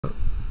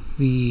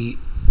we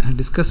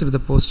discussed the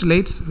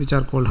postulates, which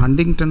are called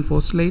Huntington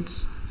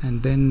postulates,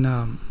 and then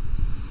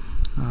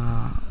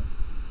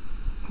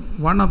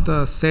one of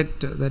the set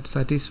that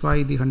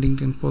satisfy the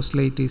Huntington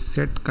postulate is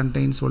set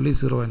contains only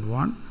 0 and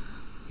 1,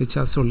 which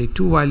has only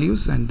two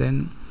values, and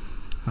then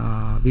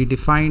we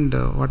defined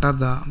what are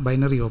the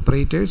binary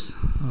operators.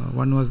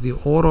 One was the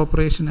OR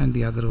operation and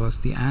the other was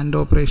the AND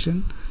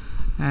operation.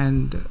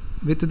 And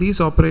with these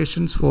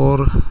operations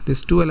for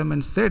this two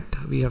element set,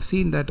 we have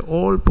seen that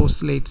all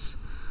postulates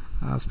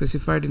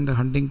specified in the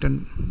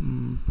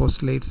Huntington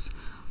postulates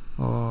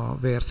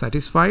were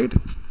satisfied.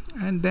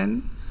 And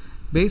then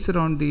based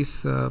on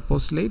these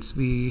postulates,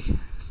 we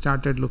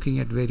started looking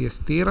at various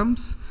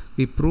theorems.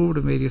 We proved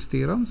various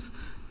theorems.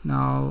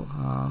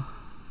 Now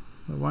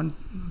one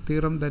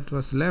theorem that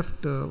was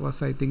left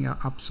was, I think,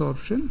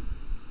 absorption.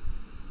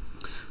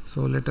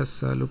 So let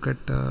us look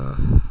at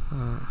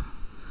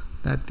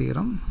that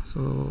theorem.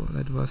 So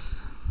that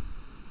was,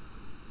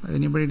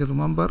 anybody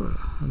remember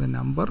the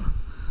number?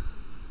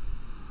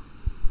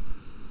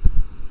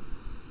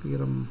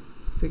 Theorem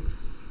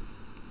 6.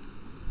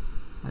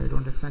 I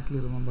don't exactly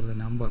remember the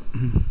number.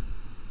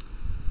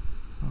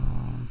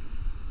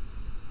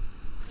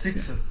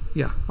 6, sir.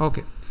 Yeah,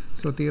 okay.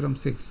 So theorem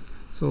 6.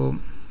 So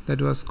that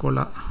was called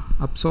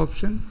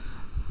absorption.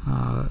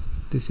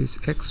 This is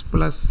x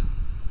plus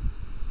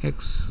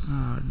x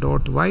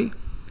dot y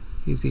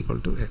is equal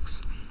to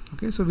x.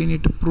 Okay, so we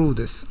need to prove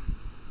this.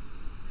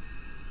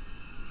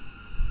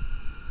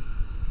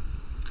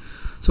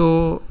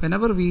 So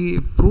whenever we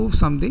prove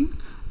something,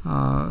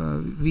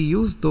 we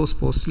use those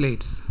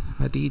postulates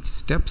at each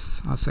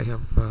steps, as I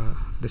have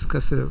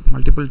discussed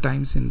multiple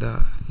times in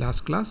the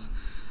last class.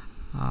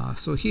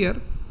 So here,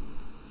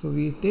 so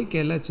we take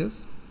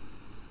LHS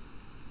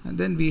and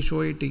then we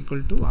show it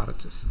equal to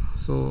RHS.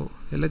 So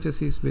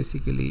LHS is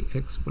basically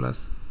x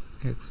plus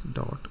x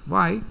dot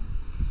y.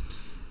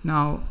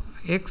 Now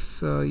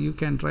x, you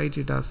can write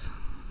it as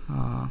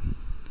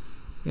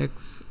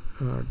x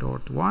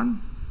dot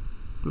 1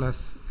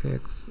 plus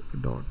x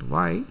dot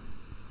y.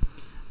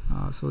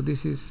 So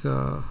this is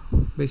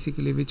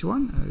basically which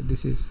one?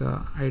 This is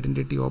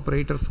identity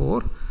operator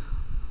for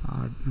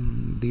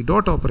the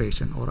dot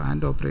operation or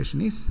AND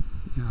operation is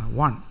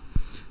 1.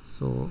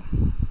 So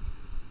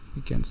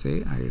we can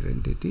say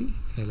identity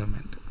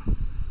element.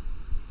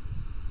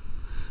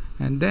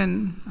 And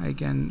then I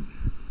can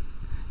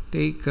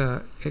take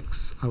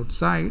x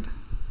outside,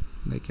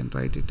 and I can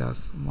write it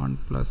as 1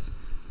 plus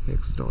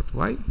x dot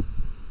y.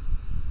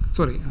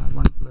 Sorry,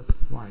 1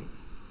 plus y.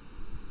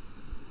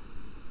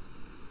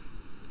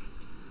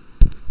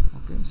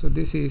 Okay, so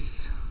this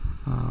is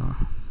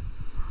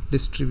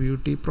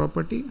distributive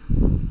property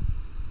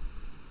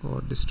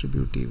or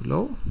distributive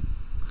law.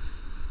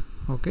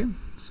 Okay,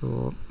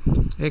 so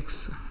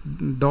x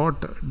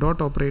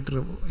dot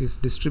operator is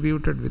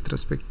distributed with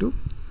respect to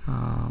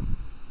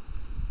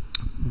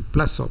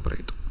plus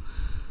operator.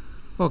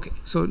 Okay,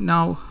 so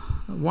now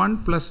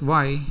 1 plus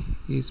y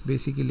is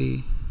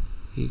basically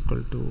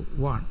equal to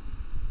 1.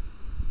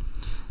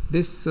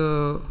 This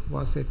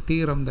was a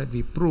theorem that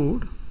we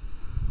proved,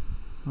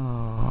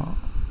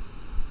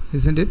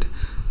 isn't it?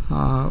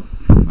 I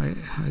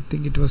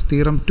think it was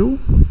theorem 2.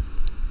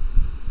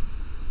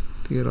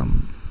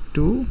 Theorem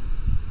 2.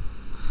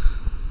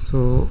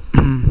 So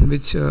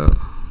which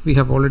we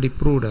have already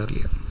proved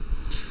earlier.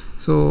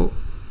 So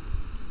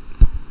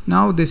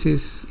now this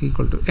is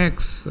equal to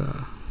x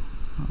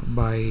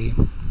by,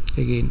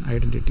 again,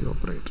 identity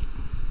operator.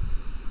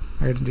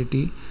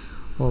 Identity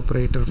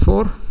operator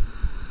for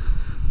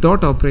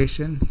dot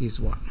operation is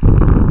 1.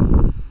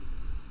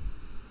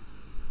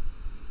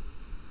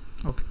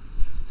 Okay,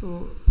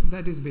 so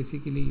that is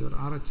basically your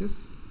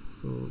RHS.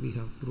 So we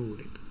have proved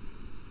it.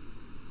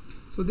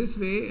 So this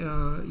way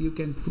you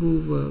can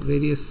prove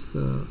various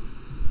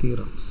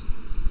theorems.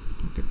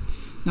 Okay.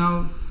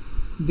 Now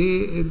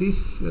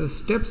these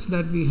steps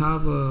that we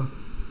have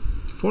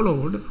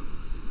followed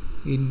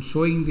in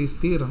showing these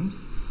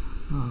theorems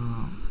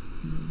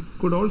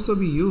could also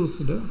be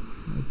used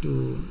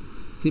to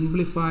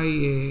simplify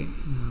a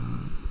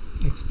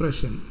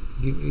expression,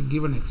 a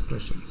given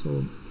expression.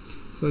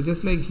 So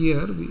just like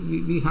here,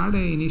 we had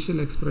an initial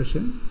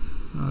expression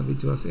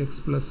which was x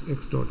plus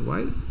x dot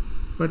y,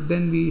 but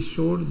then we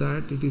showed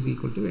that it is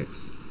equal to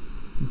x.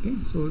 Okay,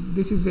 so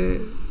this is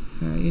a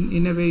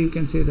in a way you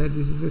can say that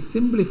this is a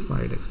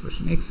simplified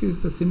expression. X is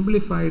the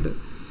simplified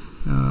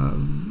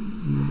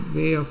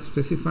way of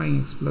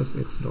specifying x plus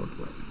x dot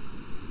y.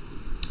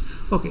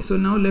 Okay, so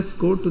now let's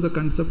go to the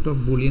concept of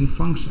Boolean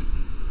function.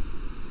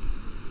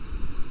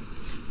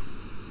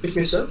 Excuse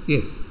me, sir.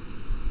 Yes.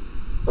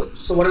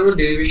 So what are the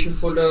derivation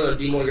for the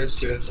De Morgan's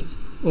theorem, sir?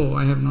 Oh,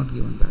 I have not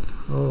given that.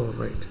 Oh,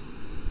 right.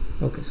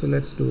 Okay, so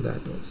let's do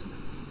that also.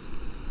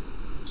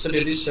 So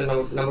that is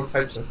number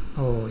 5, sir.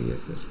 Oh,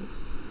 yes.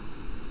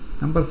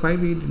 Number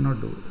 5 we did not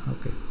do it.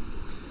 Okay.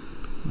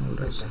 All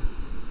right. Yes,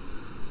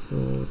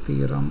 so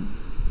theorem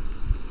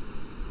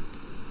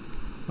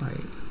 5,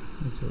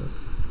 which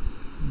was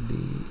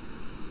De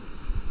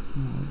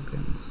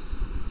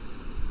Morgan's.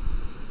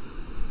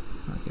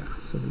 Yeah.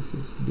 So this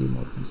is De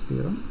Morgan's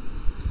theorem.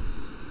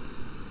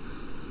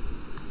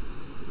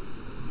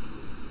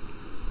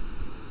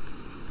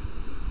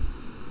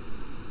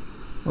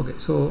 Okay,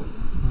 so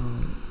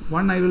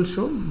one I will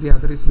show, the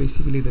other is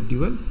basically the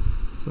dual.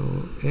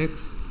 So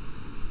x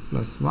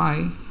plus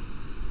y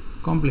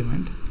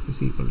complement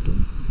is equal to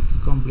x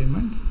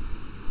complement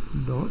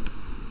dot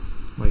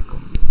y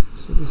complement.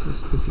 So this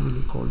is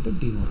basically called the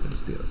De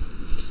Morgan's theorem.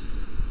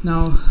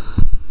 Now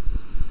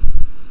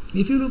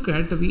if you look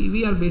at,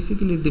 we are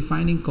basically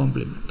defining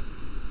complement.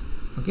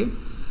 Okay,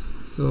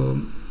 so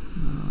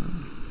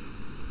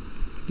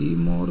De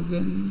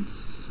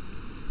Morgan's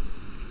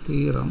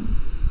theorem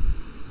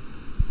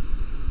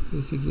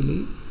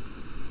basically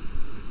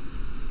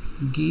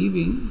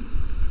giving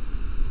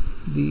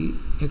the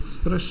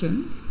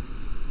expression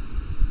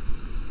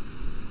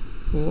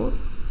for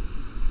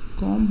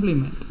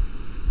complement.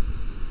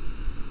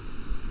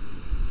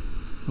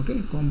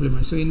 Okay,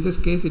 complement. So in this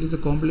case it is a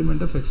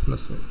complement of x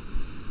plus y.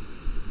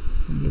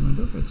 Complement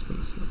of x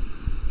plus y.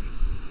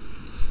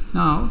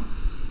 Now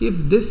if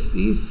this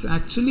is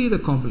actually the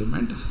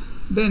complement,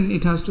 then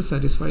it has to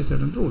satisfy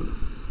certain rule.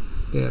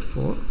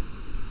 Therefore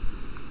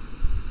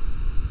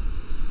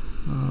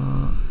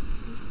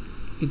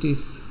it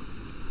is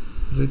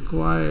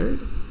required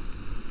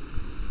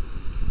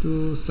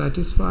to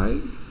satisfy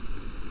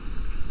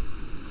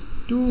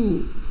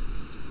two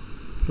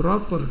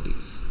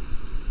properties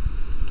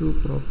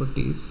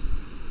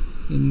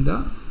in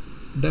the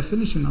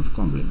definition of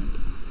complement.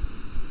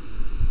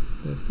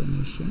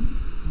 Definition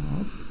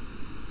of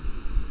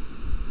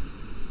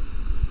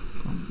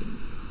complement.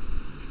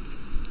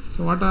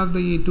 So what are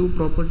the two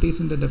properties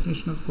in the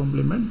definition of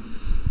complement?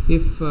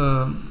 If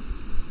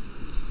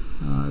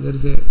there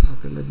is a,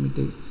 okay, let me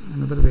take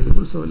another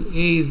variable. So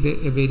a is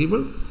a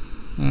variable,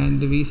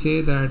 and we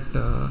say that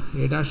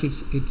a dash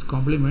its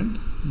complement,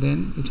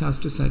 then it has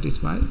to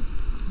satisfy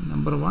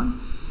number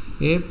one,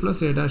 a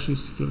plus a dash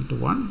is equal to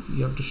 1,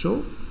 you have to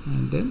show,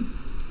 and then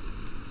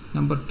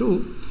number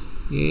two,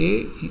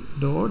 a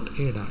dot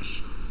a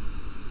dash,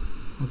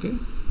 okay,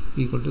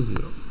 equal to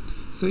 0.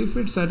 So if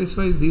it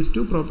satisfies these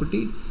two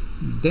property,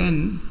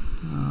 then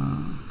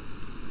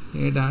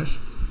a dash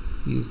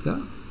is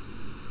the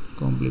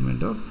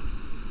complement of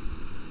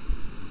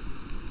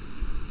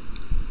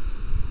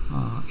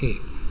A.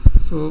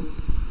 So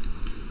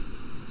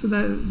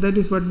that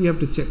is what we have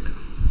to check.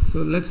 So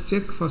let's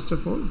check first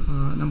of all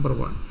number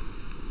one.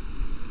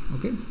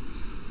 Okay,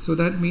 so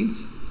that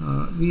means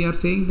we are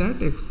saying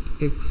that x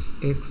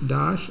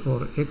dash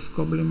or x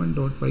complement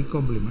dot y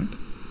complement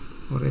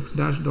or x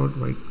dash dot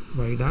y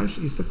dash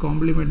is the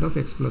complement of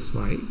x plus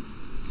y.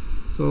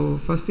 So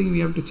first thing we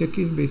have to check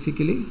is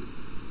basically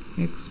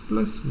x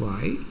plus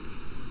y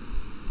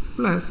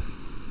plus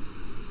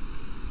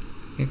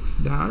x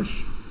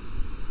dash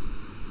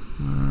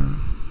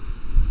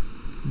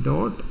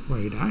dot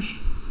y dash,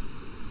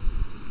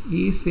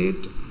 is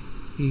it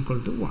equal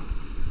to 1?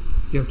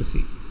 You have to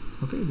see.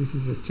 Okay, this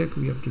is a check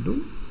we have to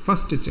do.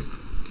 First check.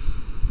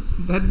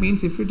 That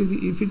means if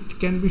it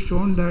can be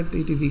shown that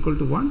it is equal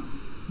to 1,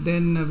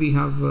 then we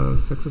have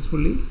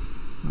successfully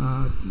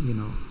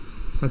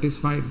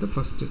satisfied the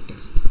first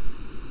test.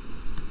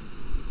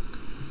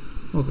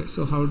 Okay,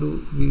 so how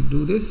do we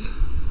do this?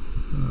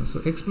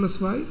 So x plus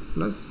y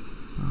plus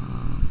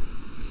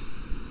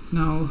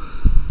now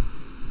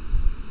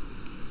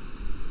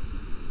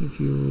if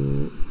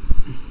you,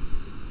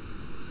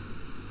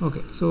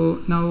 okay, so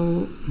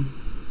now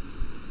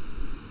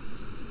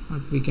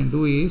what we can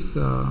do is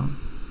okay,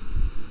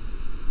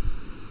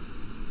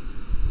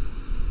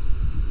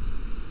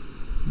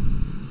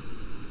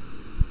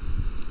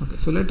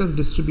 so let us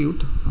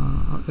distribute,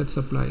 let's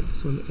apply.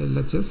 So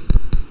LHS,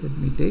 let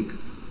me take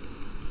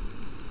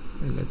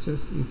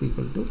LHS is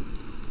equal to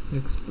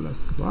x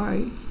plus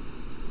y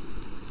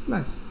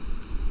plus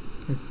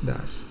x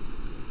dash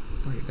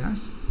y dash.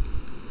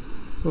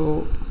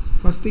 So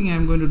first thing I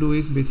am going to do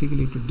is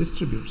basically to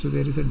distribute. So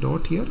there is a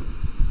dot here,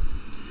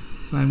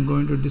 so I am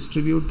going to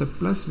distribute the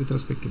plus with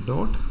respect to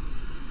dot.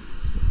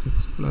 So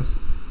x plus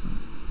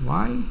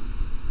y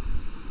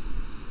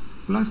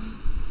plus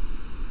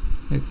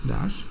x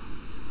dash,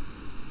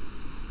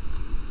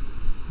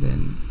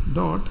 then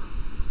dot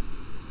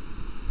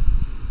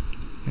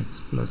x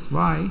plus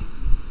y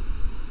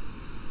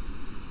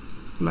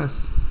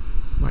plus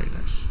y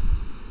dash.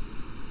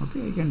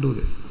 Okay, I can do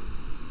this.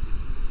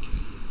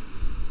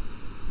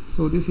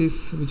 So this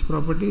is which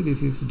property?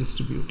 This is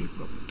distributive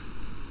property.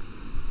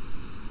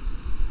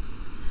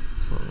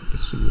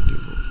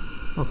 Distributive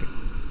rule. Okay,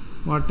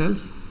 what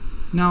else?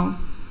 Now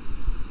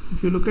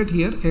if you look at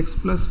here, x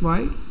plus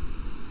y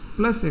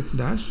plus x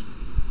dash,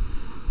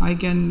 I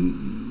can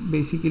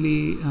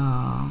basically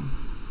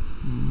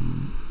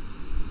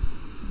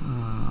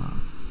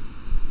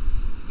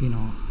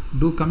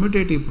do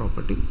commutative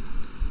property.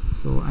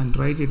 So and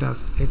write it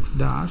as x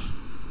dash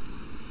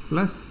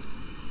plus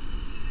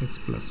x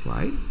plus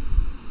y.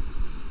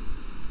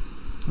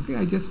 Okay,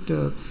 I just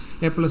a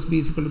plus b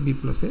is equal to b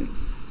plus a,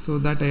 so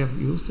that I have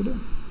used,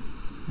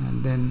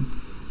 and then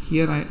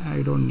here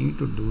I don't need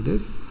to do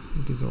this.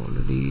 it is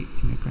already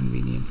in a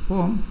convenient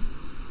form.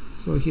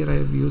 So here I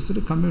have used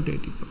a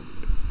commutative property.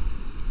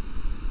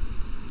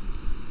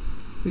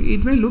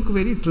 It may look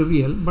very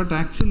trivial, but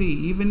actually,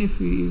 even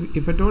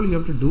if at all you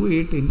have to do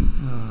it in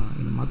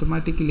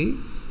mathematically,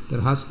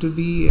 there has to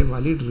be a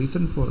valid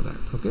reason for that.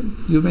 Okay,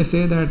 you may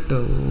say that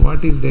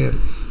what is there?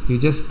 You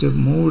just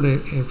moved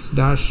x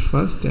dash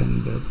first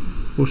and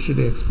pushed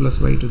x plus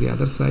y to the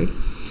other side.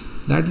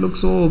 That looks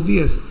so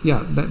obvious.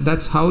 Yeah,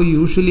 that's how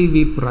usually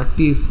we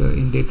practice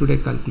in day-to-day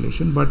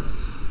calculation. But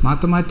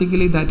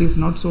mathematically, that is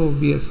not so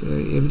obvious.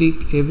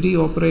 Every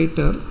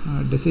operator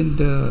doesn't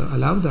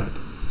allow that.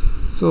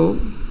 So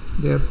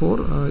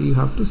therefore you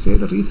have to say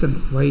the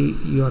reason why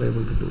you are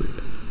able to do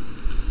it.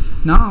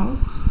 Now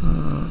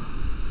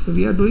so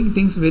we are doing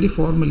things very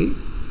formally.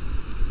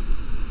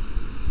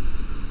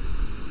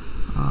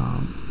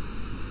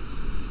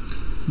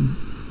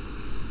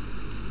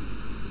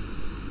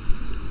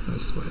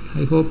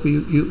 I hope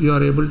you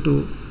are able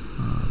to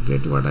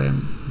get what I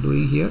am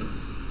doing here.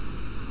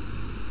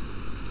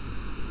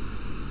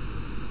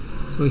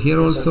 So here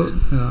also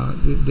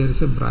there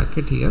is a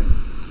bracket here.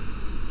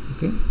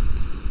 Okay,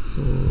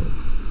 so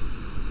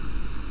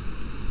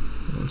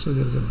also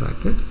there is a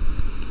bracket,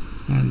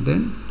 and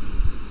then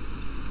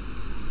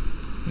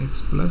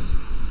x plus.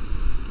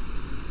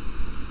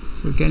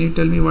 So can you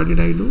tell me what did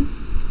I do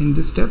in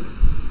this step?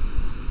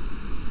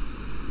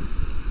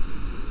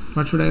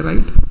 What should I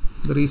write?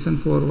 The reason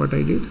for what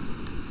I did?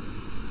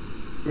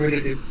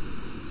 Commutative.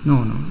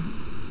 No.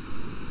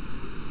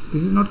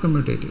 This is not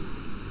commutative.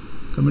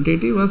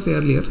 Commutative was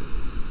earlier.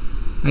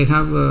 I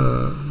have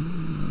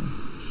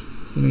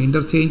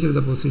interchanged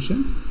the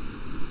position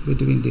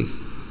between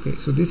this. Okay,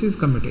 so this is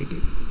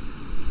commutative.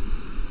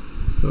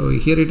 So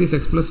here it is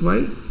x plus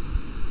y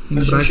in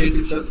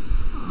associative, bracket.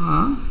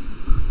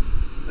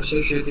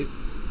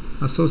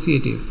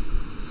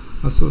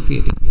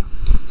 Associative. Yeah.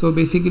 So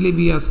basically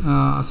we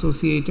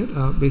associated.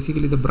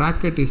 Basically the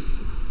bracket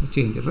is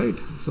changed, right?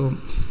 So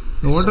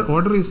the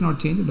order is not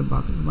changed in the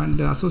past. When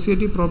the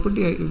associative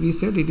property, we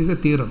said it is a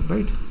theorem,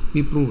 right?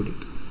 We proved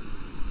it.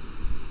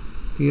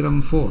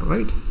 Theorem 4,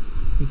 right?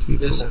 Which we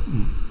proved. Sir.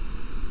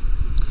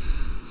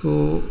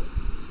 So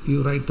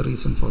you write the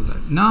reason for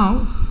that.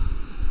 Now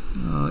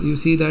you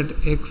see that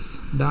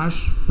x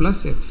dash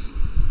plus x.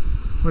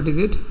 What is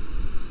it?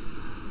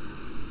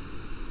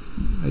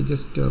 I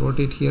just wrote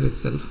it here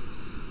itself.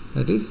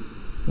 That is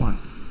 1.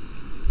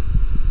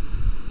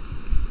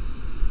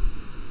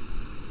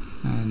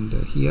 And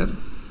here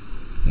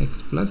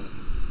x plus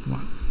 1.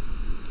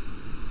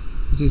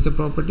 Which is the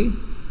property?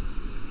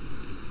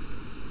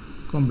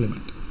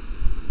 Complement.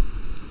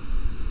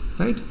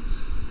 Right?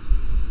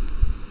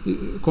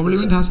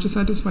 Complement has to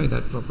satisfy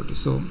that property.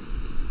 So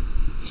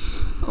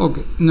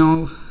okay,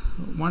 now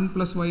 1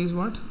 plus y is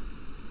what?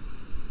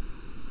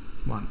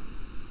 1.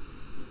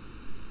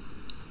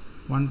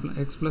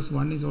 X plus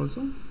 1 is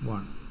also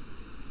 1.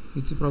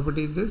 Which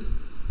property is this?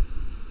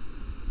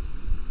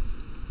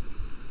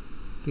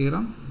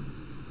 Theorem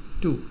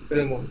 2.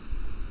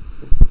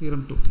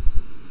 Theorem 2.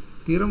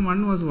 Theorem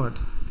 1 was what?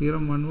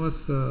 Theorem 1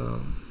 was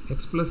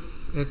x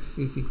plus x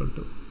is equal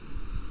to.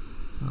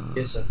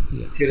 Yes, sir.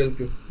 Yeah. Theorem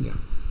 2. Yeah.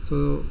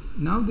 So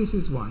now this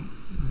is 1,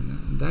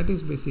 and that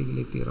is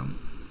basically theorem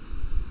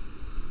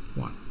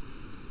 1.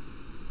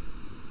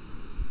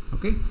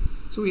 Okay.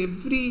 So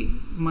every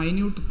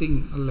minute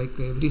thing, like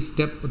every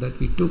step that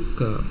we took,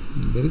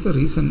 there is a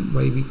reason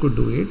why we could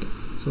do it.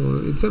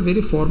 So it's a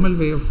very formal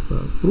way of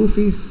proof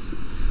is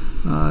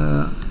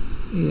a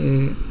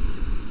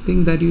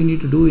thing that you need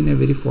to do in a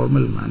very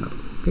formal manner.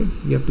 Okay,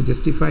 you have to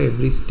justify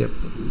every step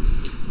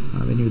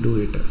when you do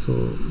it. So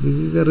this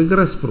is a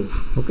rigorous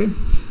proof. Okay,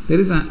 there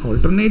is an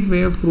alternate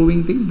way of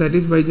proving things, that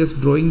is by just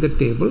drawing the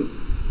table.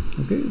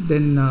 Okay,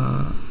 then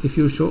if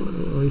you show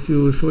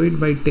it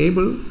by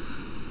table.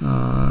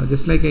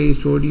 Just like I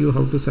showed you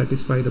how to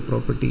satisfy the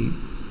property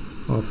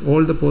of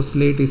all the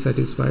postulate is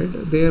satisfied,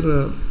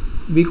 there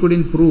we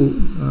couldn't prove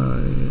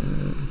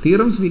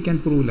theorems we can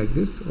prove like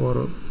this,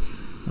 or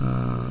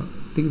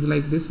things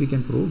like this we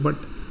can prove, but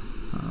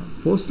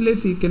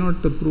postulates you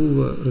cannot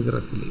prove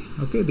rigorously.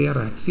 Okay, they are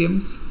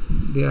axioms,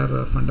 they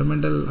are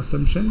fundamental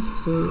assumptions,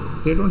 so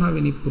they don't have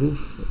any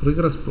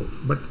rigorous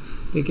proof, but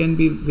they can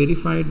be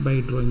verified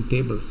by drawing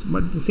tables.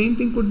 But the same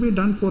thing could be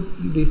done for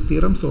these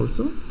theorems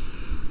also.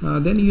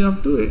 Then you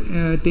have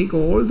to take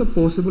all the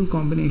possible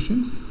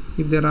combinations.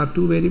 If there are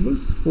 2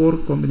 variables, 4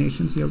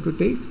 combinations you have to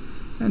take,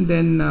 and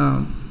then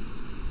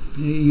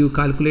you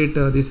calculate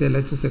this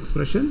LHS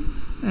expression,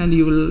 and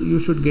you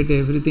should get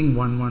everything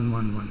 1 1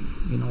 1 1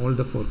 in all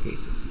the 4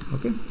 cases.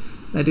 Okay,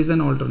 that is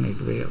an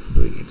alternate way of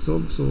doing it.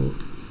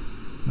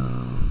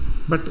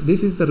 But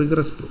this is the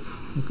rigorous proof.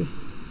 Okay,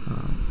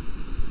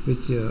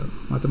 which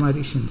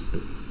mathematicians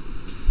do.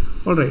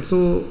 All right,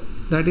 so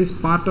that is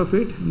part of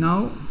it.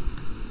 Now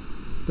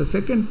the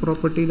second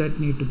property that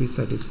need to be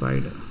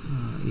satisfied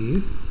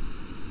is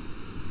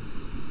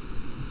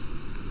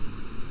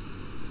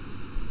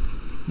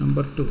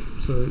number 2.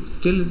 So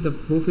still the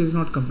proof is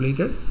not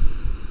completed.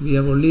 We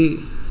have only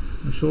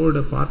showed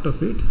a part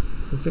of it.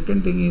 So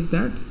second thing is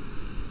that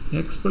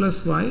x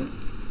plus y,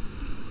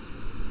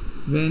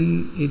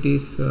 when it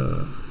is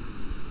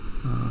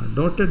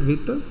dotted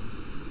with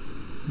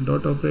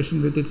dot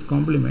operation with its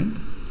complement,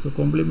 so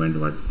complement,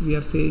 what we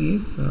are saying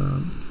is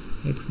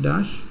x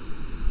dash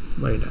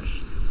y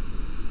dash.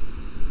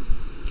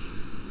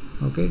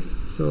 Okay,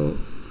 so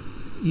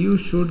you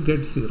should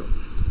get 0.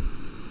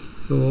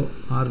 So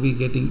are we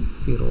getting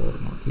 0 or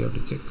not? We have to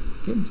check.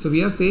 Okay, so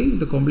we are saying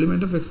the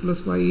complement of x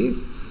plus y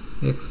is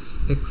x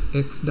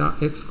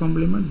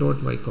complement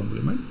dot y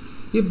complement.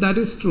 If that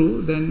is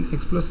true, then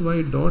x plus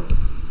y dot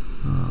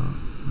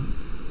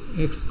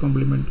x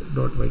complement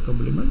dot y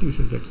complement, you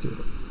should get 0.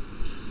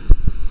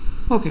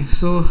 Okay,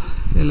 so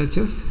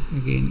LHS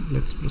again,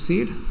 let's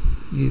proceed,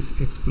 is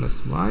x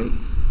plus y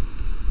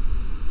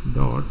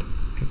dot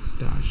x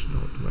dash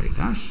dot y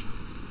dash.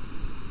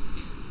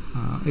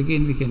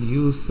 Again we can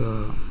use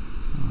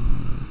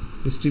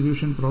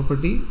distribution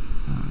property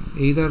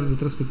either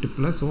with respect to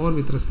plus or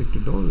with respect to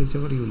dot,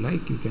 whichever you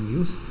like you can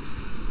use.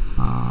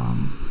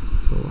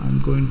 So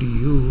I'm going to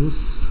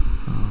use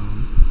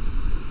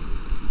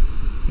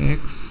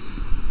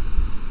x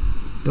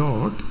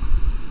dot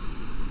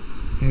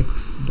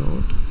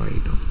y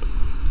dot,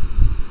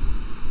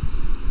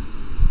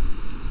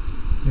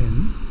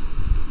 then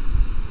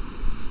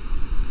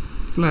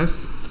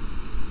plus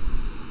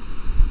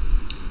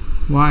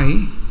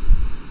y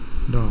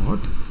dot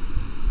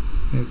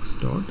x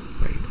dot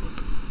y dot.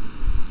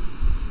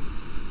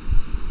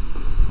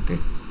 Okay,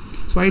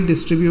 so I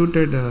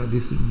distributed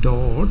this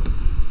dot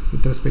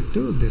with respect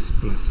to this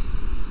plus.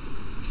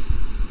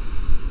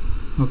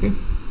 Okay,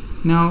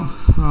 now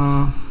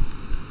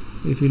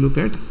if you look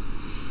at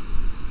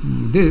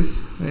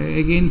this,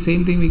 again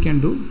same thing we can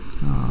do,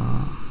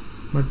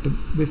 but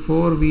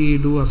before we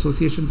do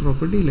association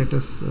property, let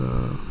us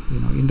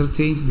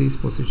interchange these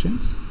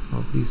positions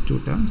of these two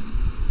terms.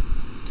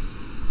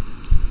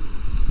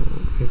 So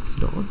x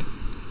dot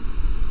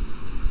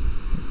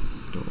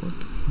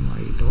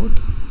y dot.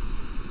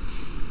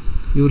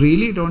 You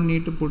really don't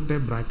need to put a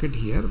bracket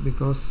here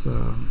because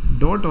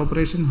dot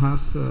operation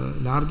has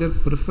larger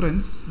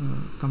preference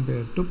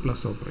compared to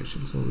plus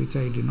operation, so which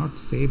I did not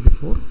say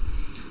before.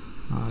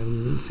 I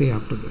will say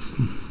after this.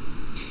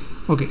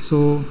 Okay,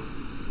 so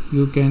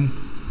you can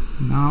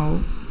now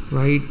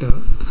write,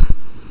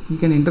 you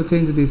can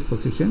interchange these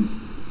positions.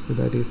 So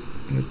that is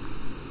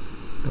x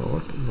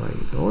dot y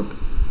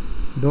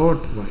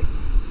dot y.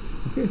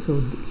 Okay, so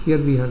here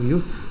we have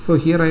used, so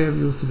here I have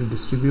used the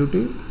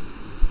distributive,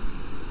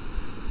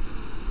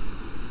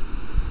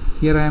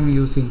 here I am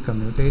using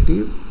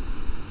commutative.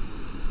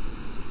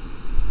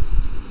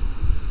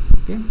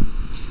 Okay,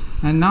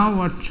 and now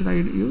what should I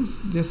use?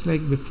 Just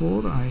like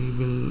before, I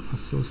will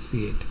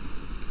associate.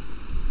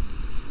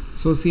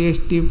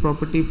 Associative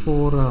property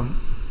for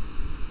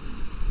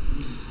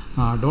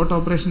dot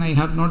operation I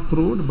have not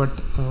proved,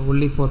 but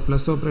only for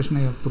plus operation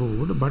I have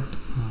proved, but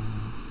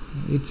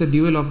it's a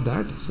dual of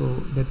that, so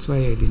that's why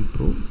I didn't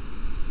prove.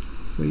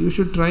 So you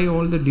should try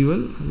all the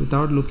dual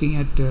without looking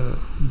at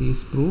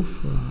these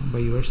proof by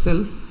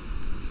yourself.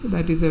 So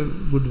that is a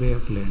good way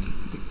of learning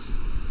things.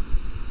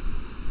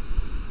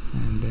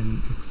 And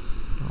then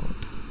x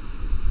dot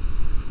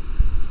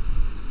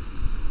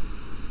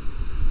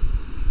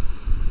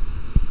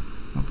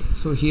okay,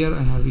 so here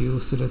I have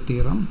used the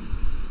theorem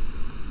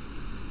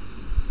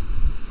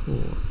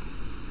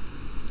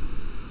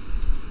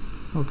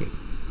 4. Okay,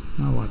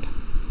 now what?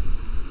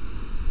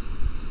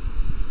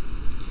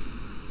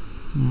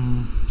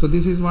 So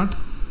this is what?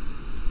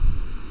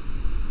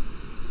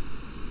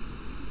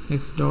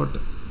 X dot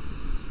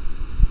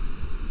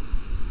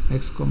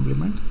x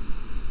complement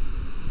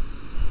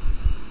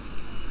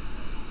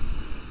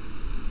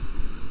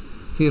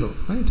 0,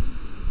 right?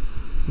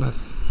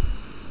 Plus,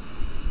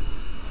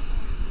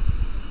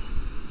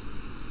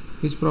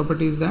 which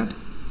property is that?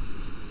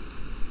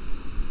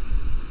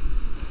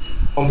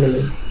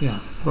 Complement. Yeah,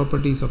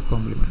 properties of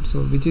complement. So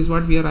which is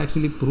what we are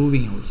actually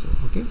proving also.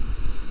 Okay,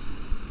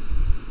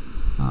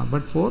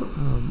 but for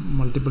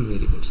multiple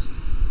variables.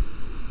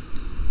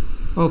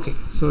 Okay,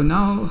 so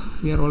now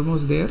we are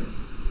almost there.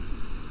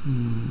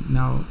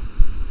 Now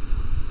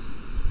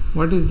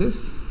what is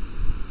this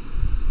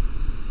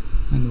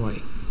and why?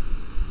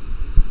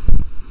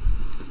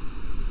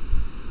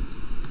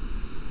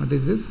 What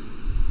is this?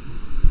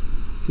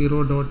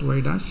 0 dot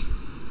y dash?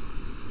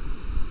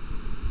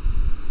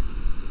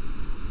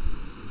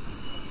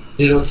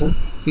 0, sir.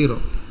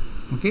 0.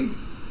 Okay,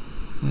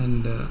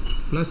 and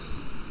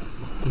plus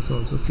is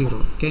also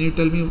 0. Can you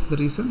tell me the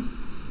reason?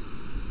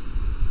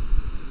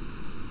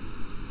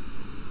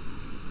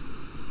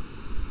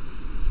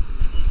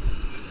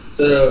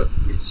 Sir,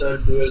 it's a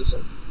dual,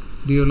 sir.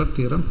 Dual of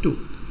theorem 2.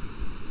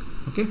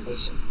 Okay.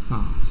 Yes,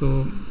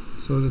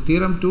 So the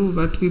theorem 2,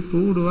 what we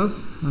proved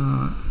was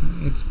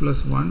x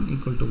plus 1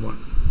 equal to 1.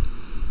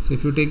 So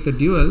if you take the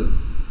dual,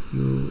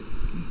 you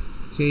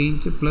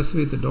change plus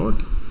with the dot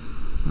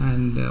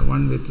and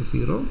 1 with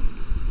 0.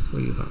 So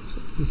you have, so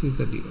this is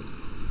the dual.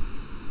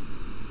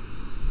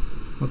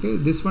 Okay,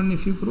 this one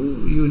if you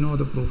prove, you know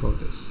the proof of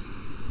this.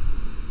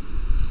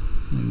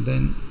 and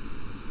then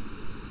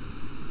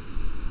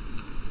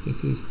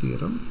this is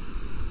theorem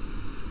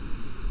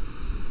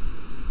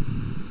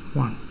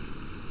 1.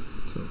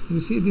 So you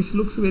see, this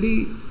looks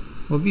very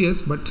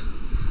obvious, but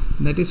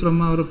that is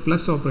from our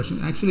plus operation.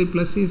 Actually,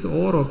 plus is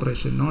OR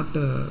operation, not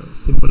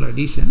simple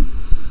addition.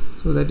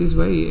 So that is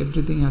why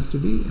everything has to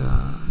be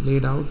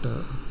laid out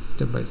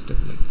step by step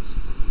like this.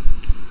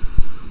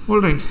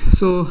 Alright,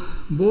 so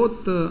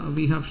both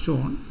we have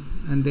shown,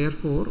 and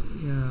therefore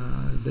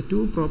the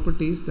two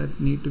properties that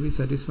need to be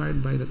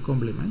satisfied by the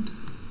complement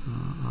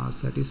are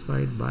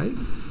satisfied by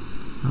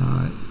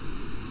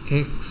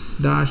x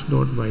dash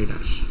dot y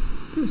dash.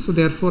 Okay, so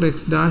therefore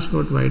x dash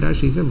dot y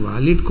dash is a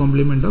valid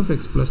complement of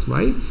x plus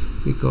y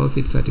because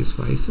it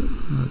satisfies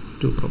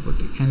two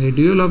property. And a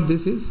dual of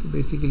this is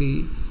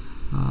basically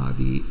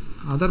the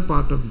other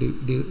part of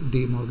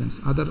De Morgan's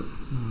other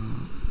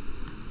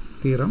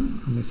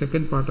theorem,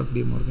 second part of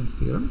De Morgan's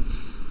theorem,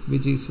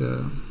 which is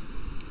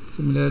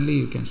similarly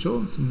you can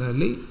show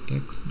similarly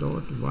x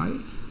dot y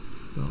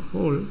the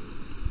whole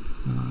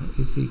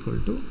is equal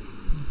to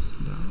x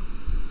dot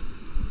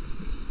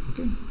this.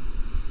 Okay,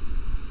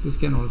 this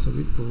can also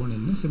be proven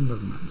in a similar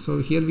manner. So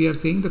here we are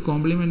saying the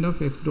complement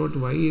of x dot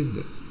y is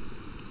this.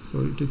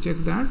 So to check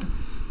that,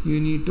 you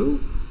need to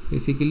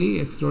basically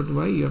x dot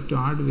y you have to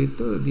add with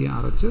the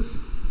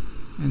RHS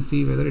and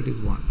see whether it is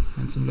 1,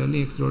 and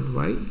similarly x dot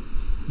y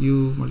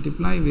you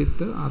multiply with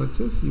the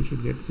RHS, you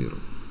should get 0.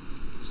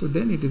 So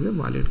then it is a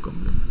valid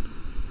complement.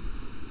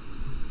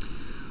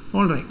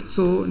 Alright,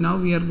 so now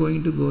we are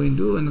going to go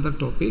into another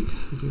topic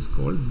which is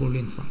called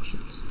Boolean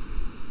functions.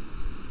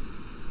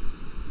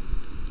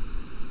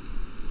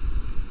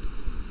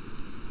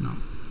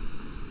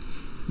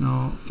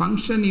 Now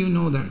function, you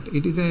know that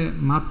it is a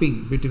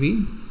mapping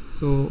between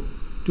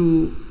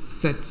two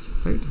sets,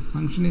 right?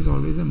 Function is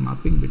always a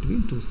mapping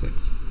between two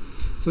sets.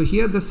 So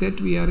here the set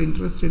we are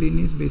interested in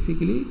is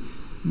basically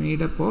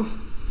made up of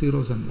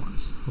zeros and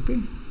ones. Okay,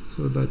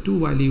 so the two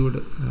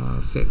valued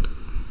set,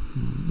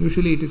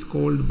 usually it is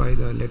called by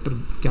the letter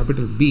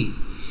capital B.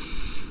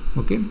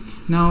 Okay,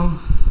 now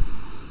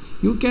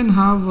you can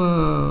have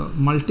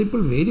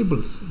multiple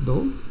variables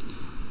though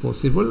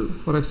possible.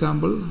 For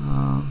example,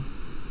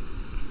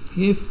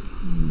 if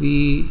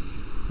we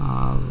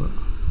have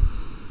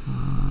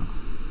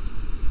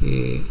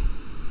a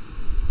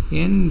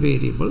n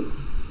variable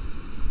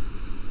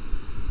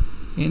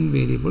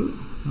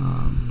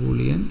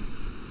Boolean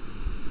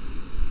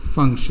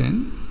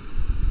function,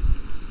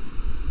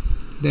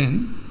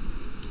 then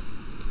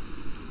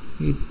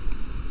it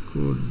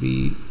could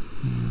be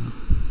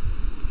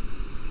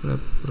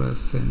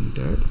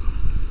represented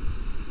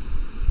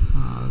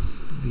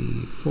as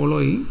the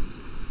following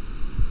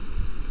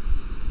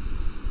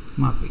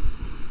mapping.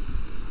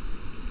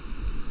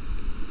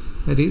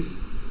 That is,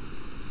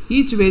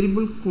 each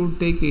variable could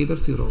take either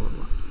 0 or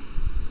 1,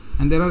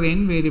 and there are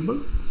n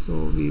variables, so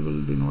we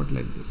will denote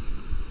like this.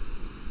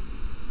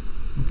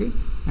 Okay,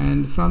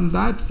 and from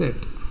that set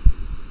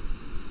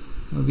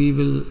we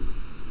will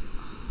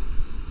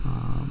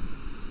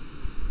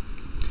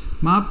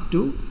map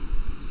to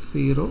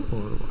 0 or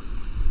 1.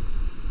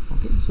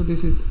 Okay, so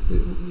this is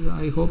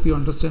I hope you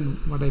understand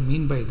what I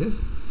mean by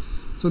this.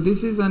 So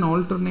this is an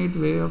alternate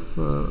way of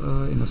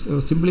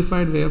a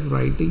simplified way of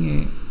writing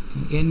a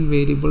n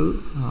variable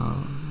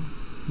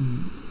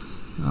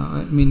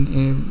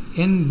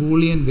n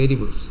Boolean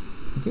variables.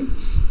 Okay,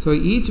 so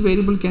each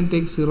variable can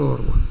take 0 or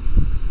 1.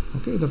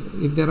 Okay,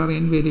 if there are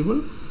n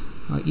variable,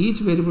 each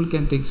variable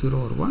can take 0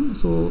 or 1.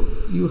 So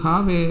you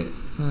have a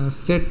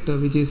set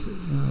which is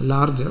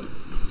larger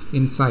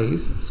in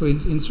size. So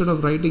instead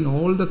of writing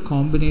all the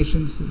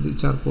combinations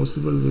which are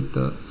possible with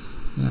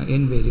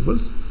n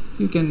variables,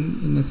 you can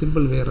in a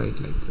simple way write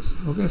like this.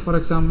 Okay, for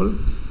example,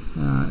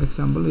 if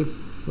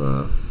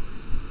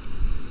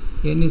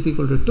n is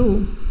equal to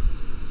 2,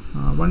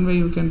 one way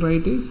you can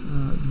write is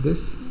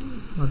this,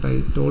 what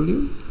I told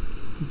you.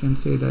 You can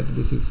say that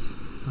this is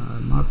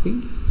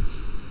mapping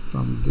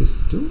from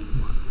this to 1,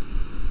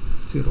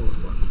 0 or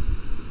 1.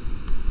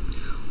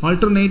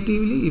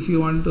 Alternatively, if you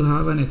want to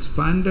have an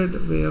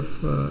expanded way of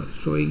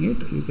showing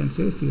it, you can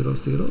say 0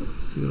 0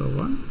 0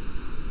 1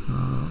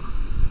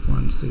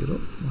 1 0 1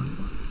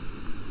 1.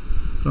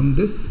 From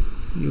this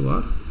you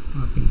are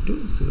mapping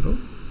to 0 1.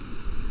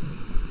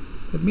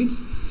 That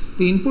means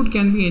the input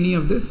can be any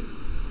of this.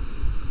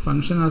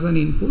 Function has an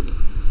input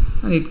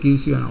and it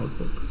gives you an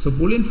output. So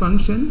Boolean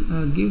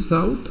function gives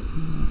out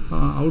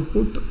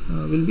output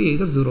will be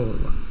either 0 or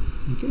 1.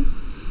 Okay,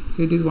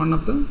 so it is one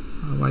of the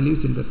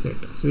values in the set.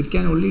 So it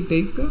can only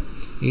take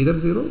either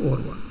 0 or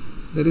 1.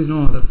 There is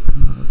no other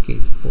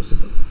case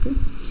possible. Okay,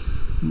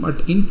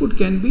 but input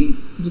can be,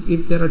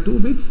 if there are 2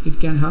 bits, it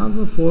can have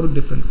 4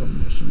 different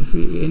combinations. If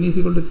n is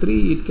equal to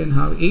 3, it can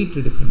have 8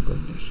 different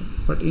combinations.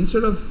 But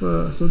instead of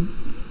so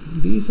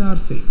these are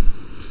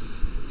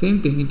same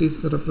thing, it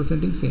is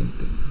representing same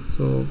thing.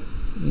 So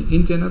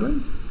in general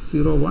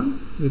 0 1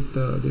 with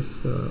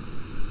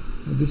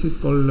this is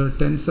called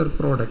tensor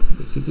product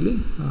basically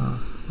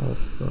of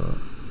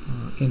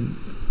n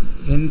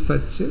n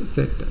such a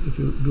set. If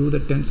you do the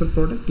tensor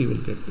product, you will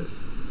get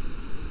this.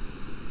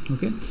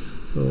 Okay,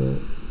 so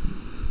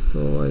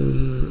I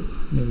will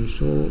maybe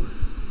show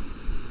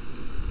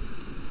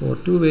for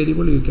 2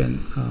 variable you can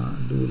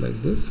do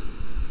like this.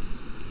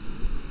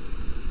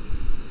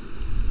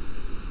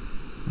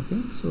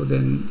 Okay, so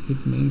then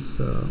it means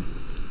okay,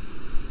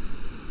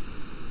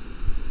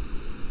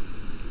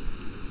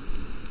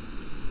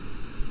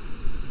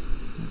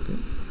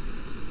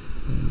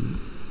 then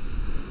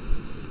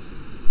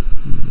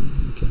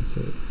you can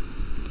say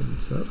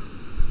tensor,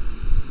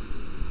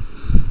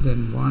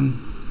 then 1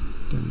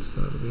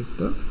 tensor with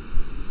the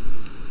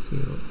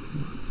 0 1.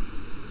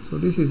 So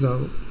this is how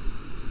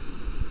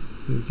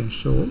you can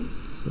show.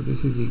 So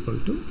this is equal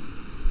to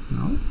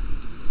now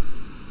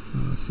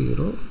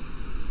 0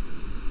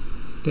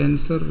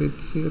 tensor with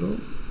 0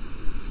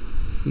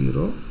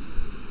 0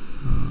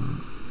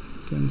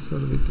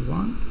 tensor with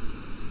 1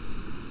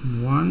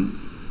 1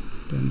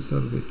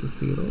 tensor with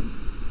 0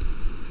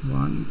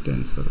 1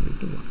 tensor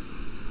with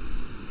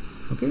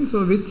 1. Okay,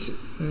 so which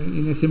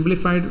in a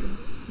simplified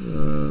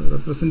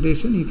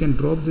representation you can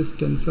drop this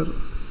tensor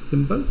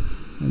symbol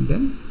and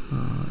then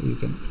you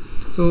can.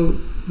 So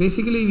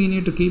basically we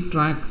need to keep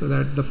track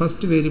that the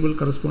first variable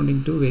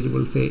corresponding to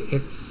variable say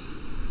x.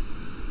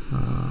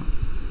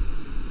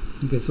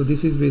 Okay, so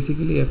this is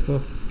basically f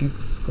of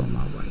x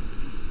comma y.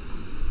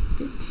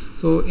 Okay,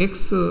 so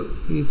x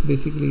is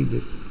basically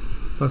this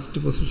first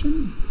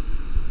position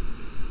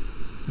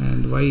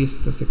and y is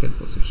the second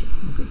position.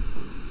 Okay,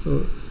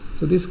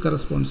 so this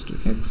corresponds to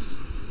x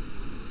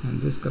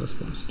and this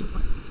corresponds to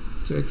y.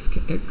 So x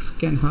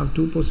can have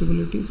 2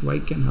 possibilities, y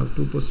can have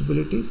 2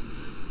 possibilities.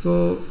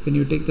 So when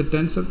you take the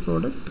tensor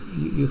product,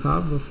 you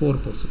have 4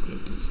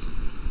 possibilities.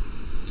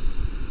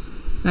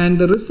 And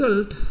the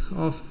result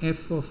of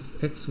f of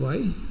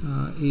xy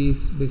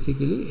is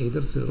basically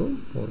either 0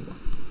 or 1.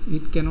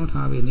 It cannot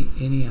have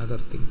any other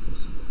thing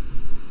possible.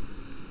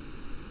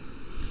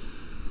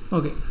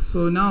 Okay,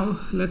 so now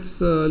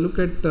let's look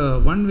at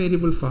one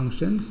variable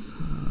functions.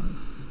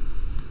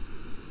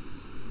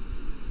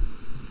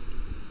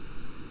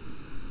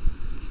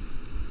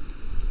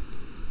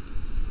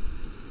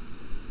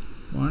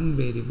 One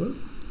variable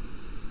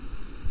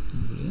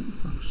Boolean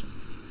function.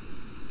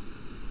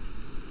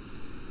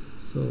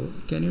 So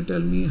can you tell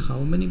me how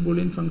many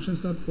Boolean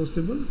functions are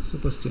possible? So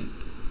question,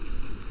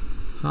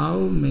 how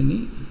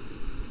many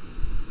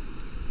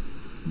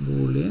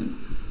Boolean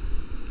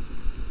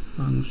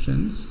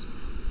functions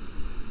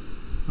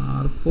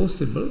are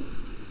possible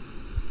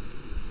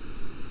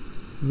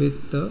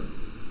with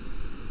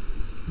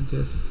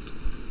just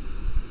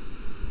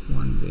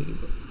one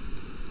variable?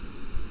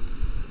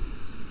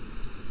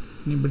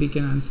 Anybody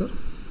can answer?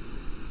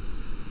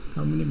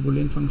 How many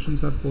Boolean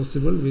functions are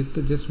possible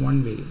with just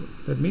one variable?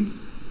 That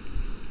means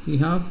we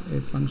have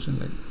a function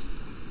like this.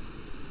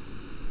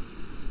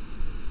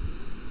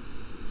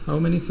 How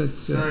many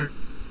such?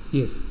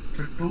 Yes.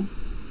 2.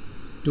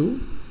 2.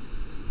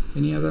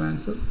 Any other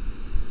answer?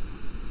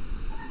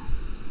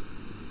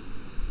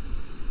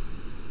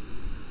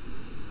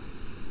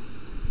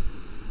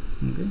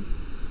 Okay.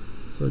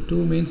 So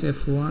 2 means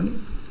f1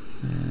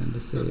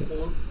 and say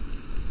F4.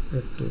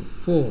 f2.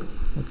 4.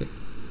 Okay.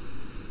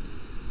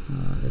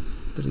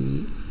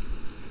 f3,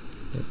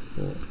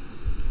 f4.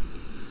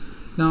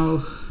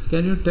 Now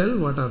can you tell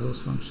what are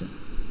those functions?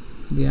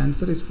 The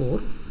answer is 4.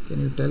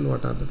 Can you tell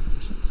what are the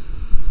functions?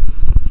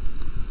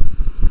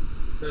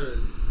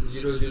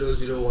 0 0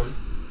 0 1.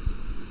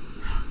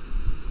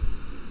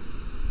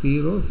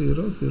 0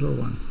 0 0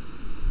 1.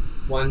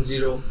 1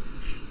 0.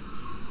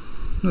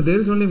 No, there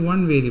is only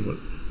one variable.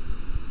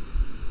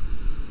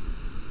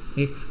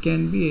 X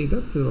can be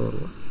either 0 or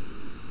 1.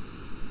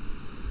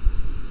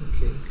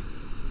 Okay.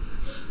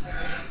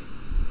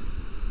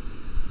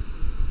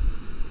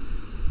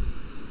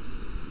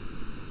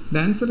 The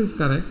answer is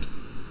correct.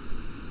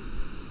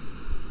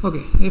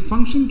 Okay, a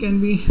function can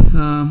be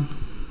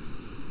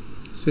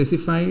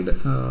specified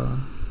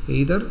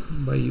either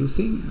by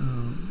using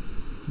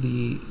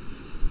the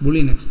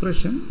Boolean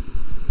expression,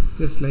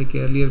 just like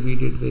earlier we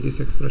did various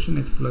expression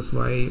x plus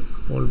y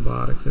whole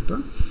bar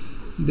etc.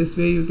 This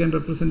way you can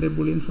represent a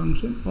Boolean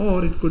function,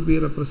 or it could be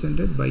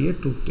represented by a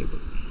truth table.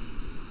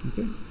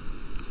 Okay,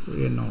 so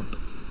a note,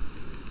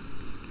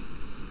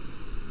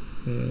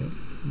 a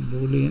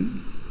Boolean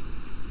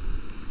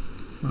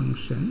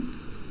function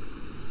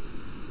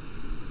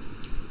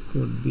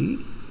could be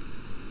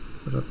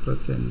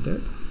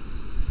represented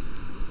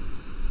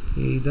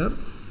either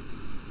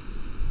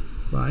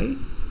by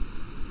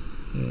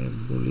a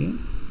Boolean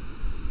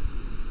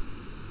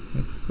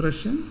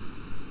expression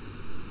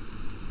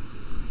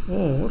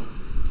or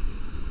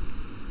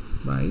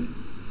by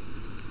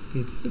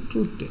its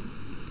truth table.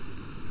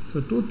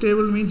 So truth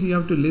table means you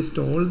have to list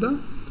all the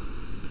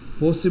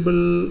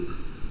possible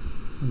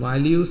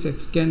values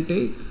x can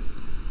take,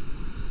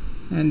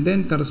 and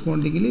then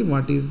correspondingly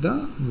what is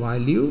the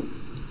value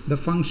the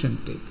function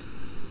take.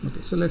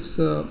 Okay, so let's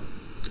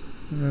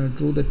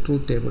draw the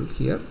truth table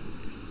here.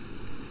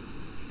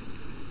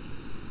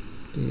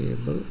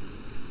 Table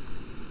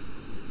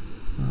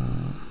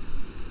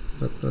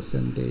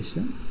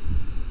representation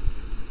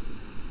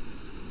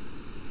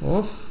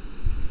of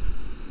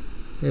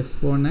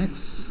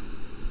f1x,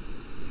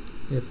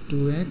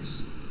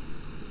 f2x,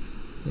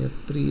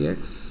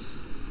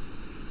 f3x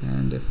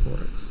and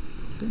f4x.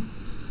 Okay,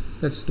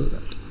 let's do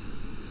that.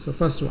 So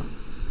first one,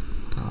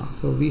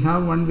 so we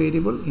have one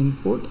variable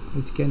input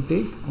which can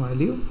take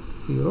value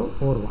 0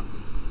 or 1,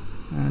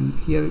 and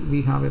here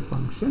we have a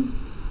function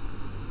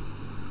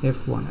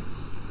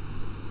f1x.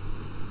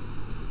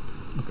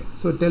 Okay,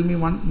 so tell me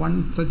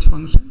one such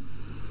function,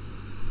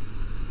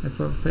 f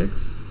of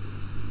x.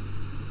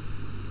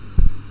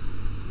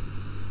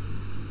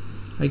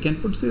 I can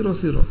put 0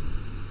 0,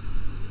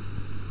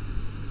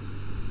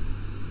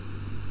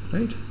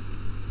 right?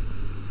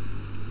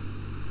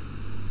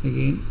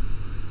 Again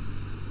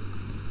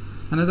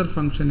another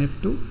function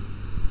f2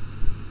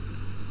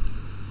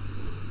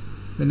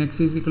 when x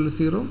is equal to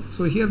 0.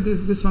 So here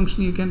this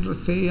function you can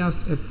say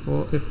as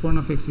f1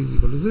 of x is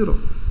equal to 0.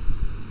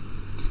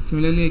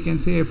 Similarly, I can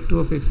say f2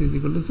 of x is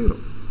equal to 0.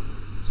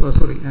 So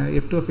sorry,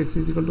 f2 of x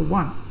is equal to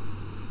 1.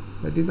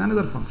 That is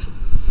another function.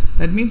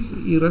 That means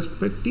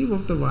irrespective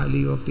of the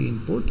value of the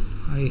input,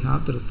 I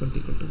have the result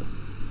equal to 1.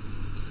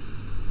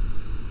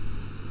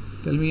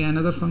 Tell me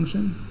another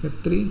function,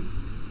 f3.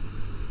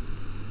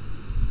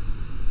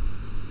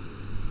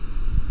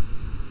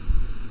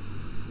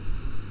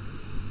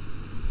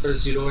 For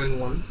 0 and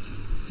 1.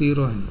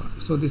 0 and 1.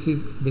 So this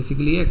is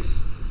basically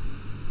x.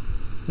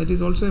 That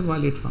is also a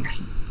valid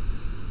function.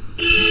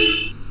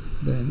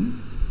 Then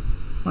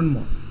one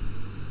more.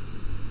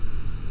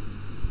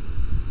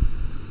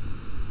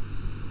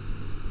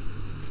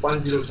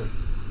 1 0, sir.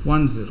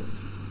 1 0.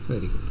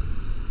 Very good.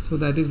 So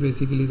that is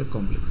basically the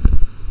complement.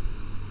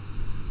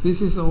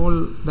 This is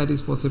all that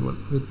is possible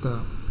with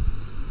a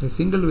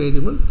single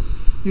variable.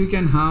 You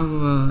can have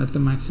at the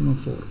maximum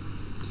 4.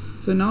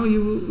 So now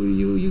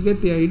you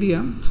get the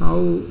idea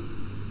how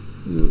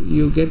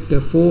you get a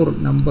 4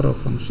 number of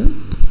function.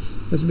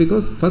 That's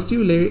because first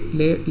you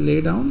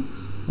lay down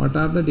what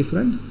are the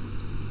different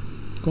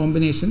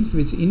combinations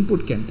which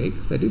input can take.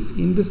 That is,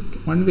 in this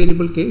one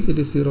variable case it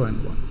is 0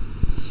 and 1.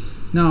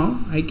 Now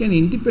I can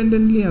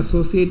independently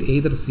associate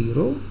either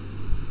 0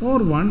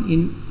 or 1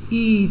 in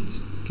each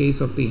case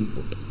of the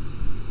input.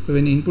 So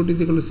when input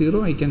is equal to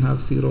 0, I can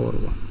have 0 or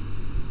 1,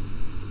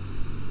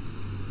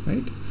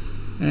 right?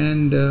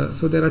 And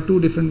so there are two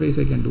different ways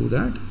I can do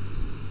that.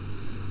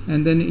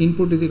 And then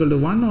input is equal to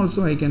 1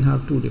 also I can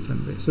have two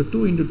different ways. So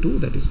 2 into 2,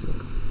 that is 4.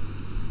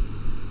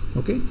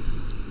 Okay,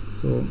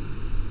 so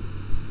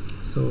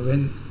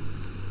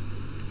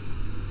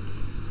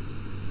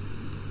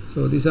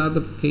these are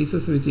the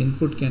cases which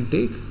input can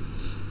take.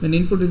 When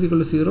input is equal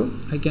to 0,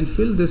 I can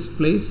fill this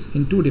place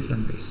in two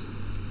different ways.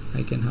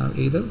 I can have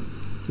either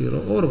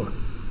 0 or 1.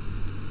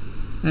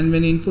 And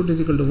when input is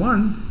equal to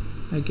 1,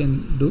 I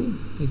can do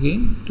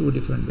again two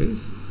different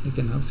ways. I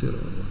can have 0 or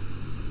 1.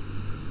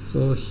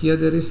 So here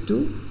there is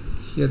 2,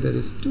 here there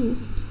is 2.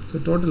 So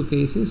total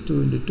case is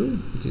 2 into 2,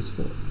 which is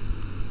 4.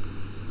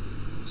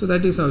 So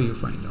that is how you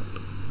find out.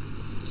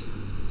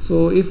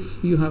 So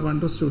if you have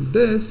understood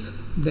this,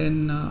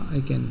 then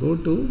I can go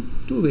to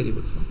two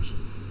variable function.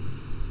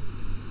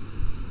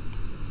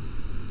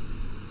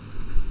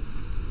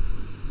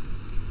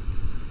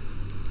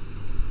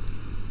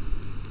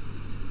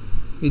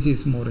 Which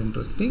is more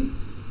interesting,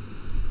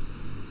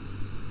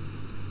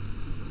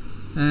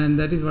 and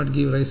that is what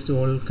gives rise to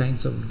all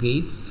kinds of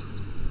gates.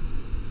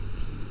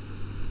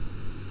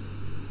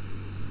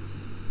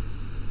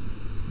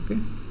 Okay,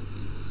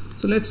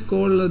 so let's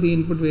call the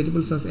input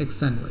variables as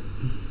x and y.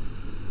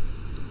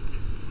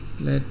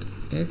 Let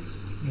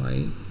x,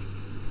 y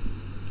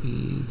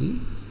be the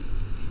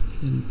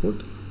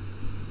input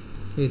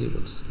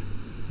variables.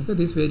 Okay,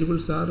 these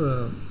variables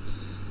are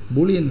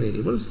Boolean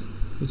variables,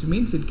 which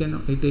means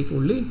I take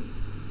only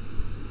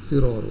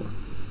 0 or 1.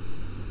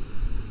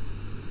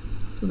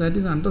 So that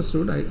is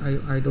understood.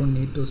 I don't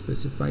need to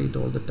specify it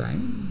all the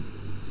time.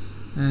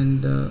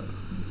 And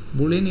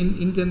Boolean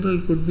in general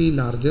could be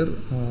larger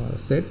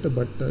set,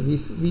 but we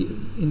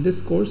in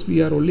this course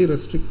we are only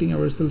restricting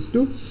ourselves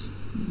to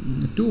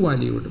two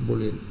valued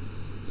Boolean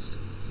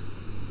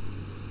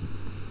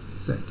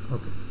set.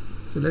 Okay,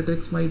 so let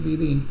x, y be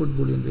the input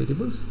Boolean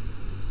variables.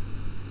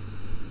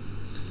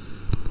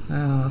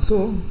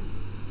 So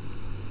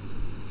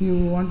if you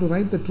want to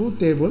write the truth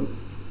table,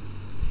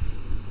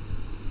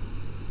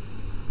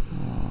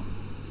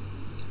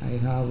 I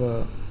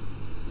have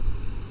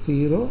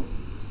 0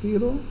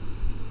 0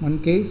 one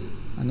case,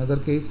 another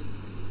case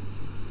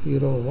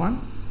 0 1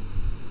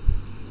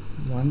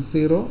 1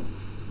 0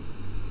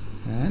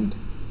 and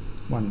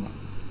 1 1.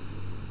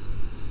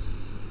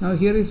 Now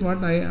here is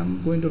what I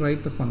am going to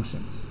write the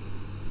functions.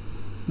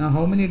 Now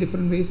how many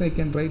different ways I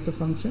can write the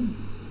function?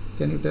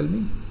 Can you tell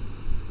me?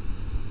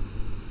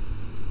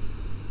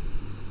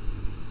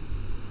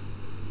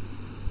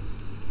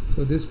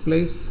 So this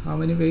place, how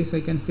many ways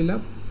I can fill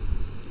up?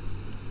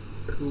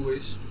 2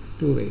 ways.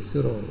 2 ways,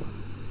 0 or 1.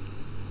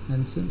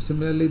 And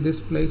similarly this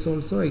place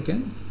also I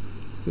can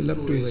fill up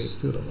 2 ways,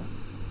 0 1.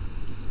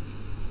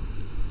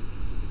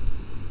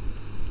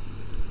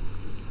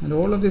 and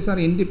all of these are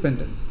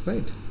independent,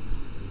 right?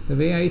 The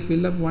way I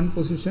fill up one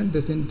position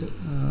doesn't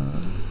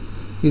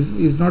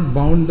is not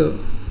bound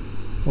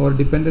or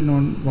dependent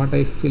on what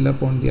I fill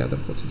up on the other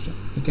position.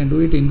 I can do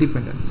it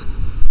independently.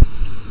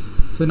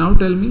 So now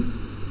tell me,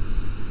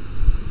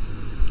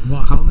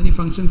 how many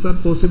functions are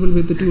possible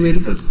with the two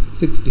variables?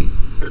 16.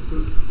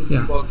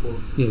 Yeah.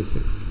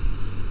 Yes.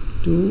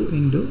 2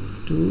 into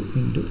 2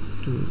 into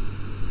 2.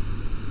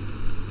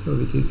 So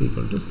which is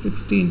equal to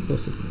 16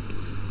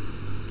 possibilities.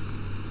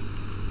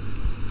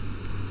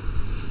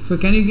 So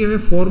can you give a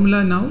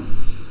formula now?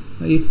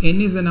 If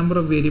n is the number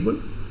of variable,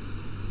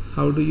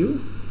 how do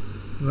you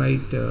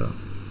write the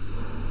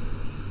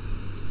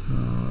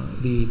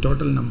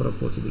total number of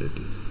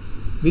possibilities?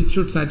 Which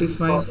should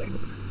satisfy?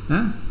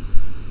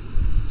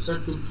 Sir,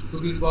 2 to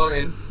the power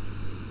n.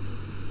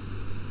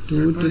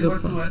 2 to the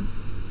power.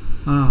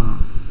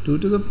 2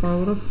 to the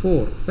power of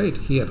 4, right?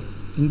 Here,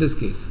 in this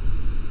case.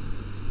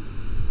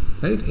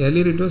 Right?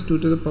 Earlier it was 2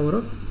 to the power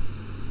of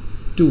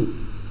 2.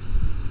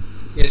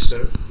 Yes,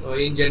 sir.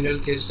 In general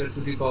case, sir, 2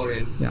 to the power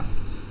n. Yeah.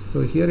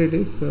 So here it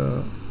is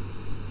 2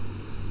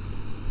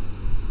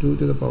 to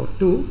the power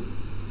 2.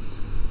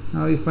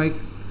 Now if I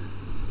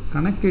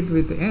connect it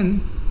with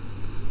n,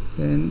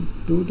 then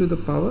 2 to the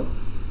power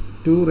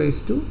 2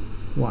 raised to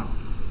 1.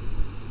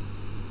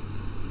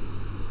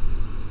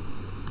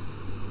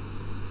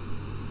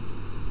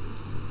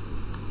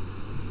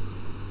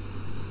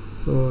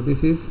 So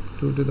this is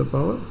 2 to the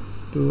power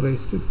 2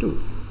 raised to 2.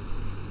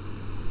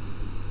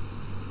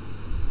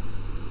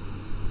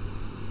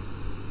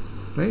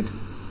 Right?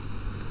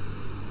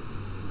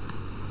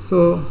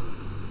 So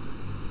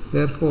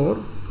therefore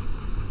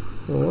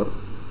for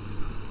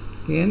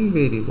n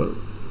variable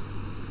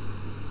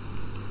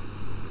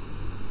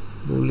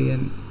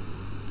Boolean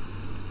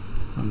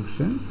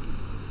function,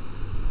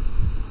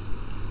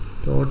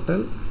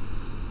 total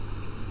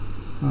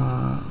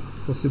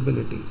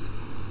possibilities.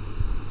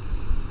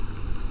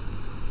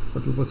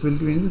 Total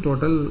possibility means the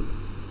total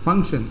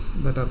functions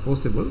that are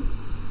possible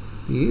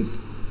is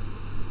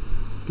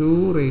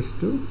 2 raised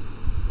to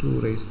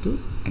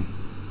n.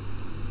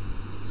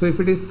 So if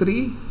it is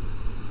 3,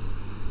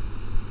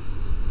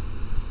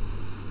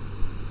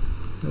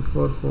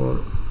 therefore for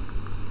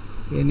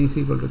n is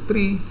equal to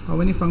 3, how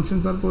many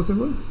functions are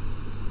possible?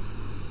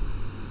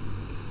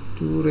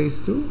 2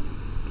 raised to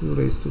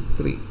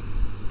 3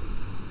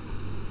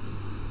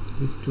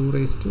 is 2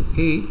 raised to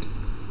 8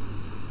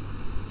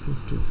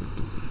 is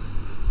 256.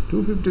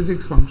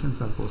 256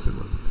 functions are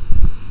possible.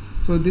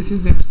 So this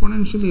is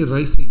exponentially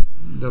rising.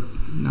 The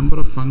number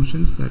of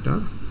functions that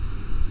are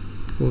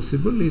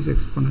possible is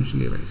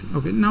exponentially rising.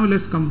 Okay, now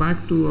let's come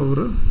back to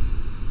our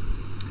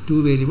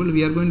two variable.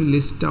 We are going to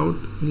list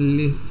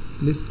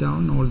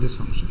down all these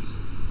functions.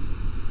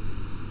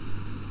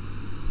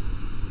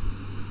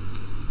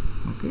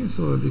 Okay,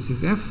 so this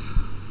is f.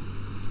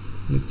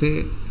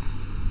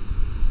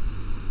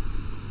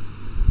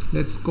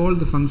 Let's call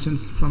the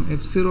functions from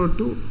f0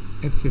 to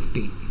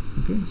f15.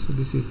 Okay, so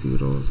this is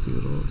 0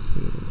 0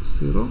 0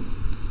 0,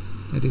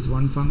 that is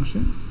one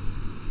function.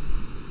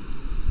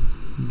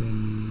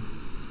 Then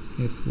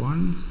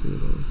f1 0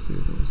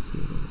 0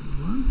 0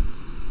 1,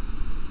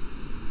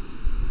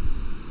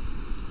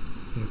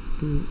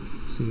 f2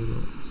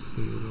 0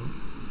 0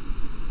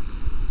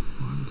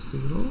 1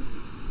 0.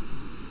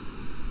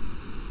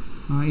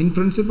 In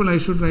principle I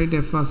should write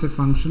f as a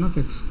function of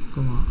x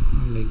comma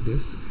like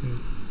this.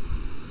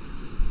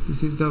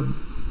 This is the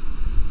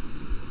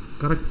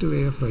correct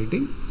way of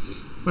writing,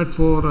 but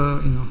for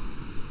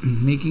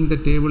making the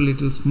table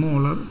little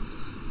smaller,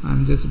 I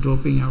am just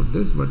dropping out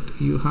this, but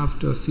you have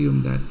to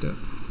assume that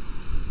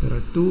there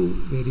are two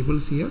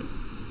variables here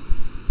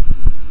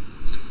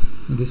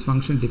and this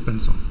function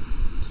depends on.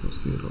 So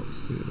 0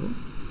 0 1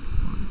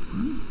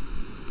 1.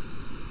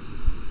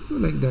 So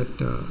like that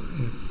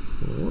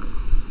f4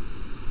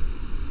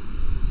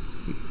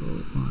 0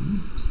 1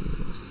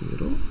 0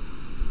 0,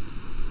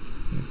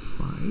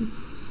 f5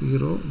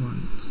 0 1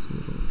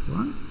 0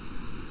 1,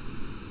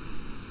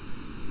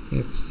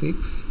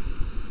 f6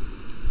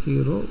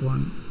 0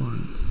 1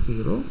 1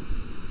 0,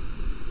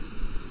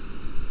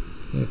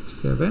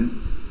 f7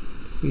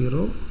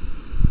 0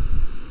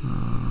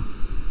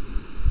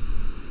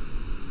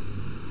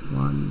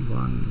 1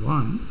 1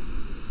 1,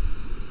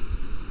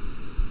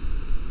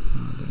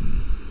 then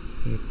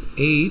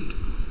f8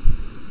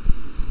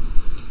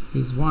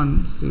 is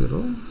 1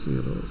 0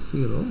 0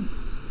 0,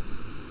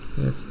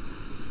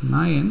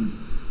 f9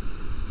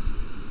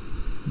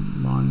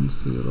 1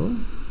 0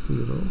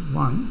 0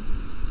 1,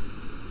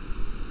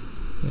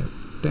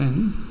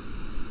 f10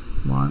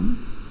 1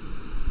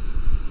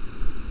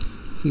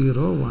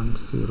 0 1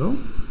 0,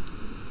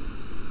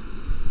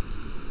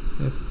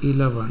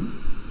 f11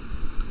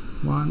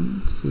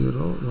 1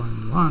 0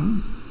 1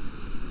 1,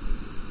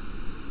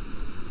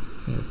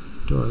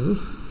 f12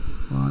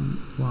 1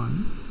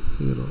 1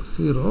 0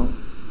 0,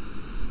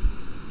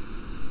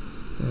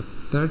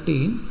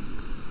 f13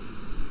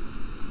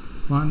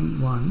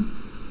 1 1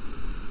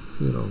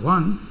 0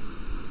 1,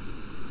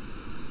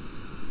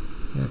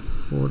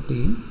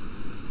 f14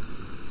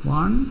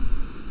 1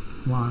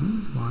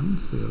 1 1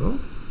 0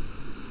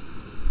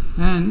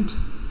 and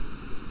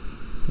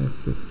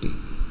F15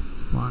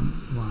 1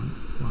 1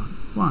 1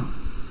 1.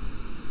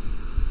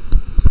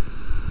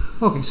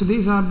 Okay, so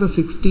these are the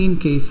 16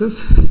 cases,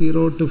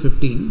 0 to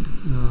 15,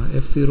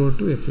 F0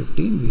 to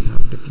F15 we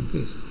have different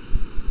cases.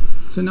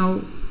 So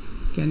now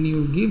can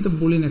you give the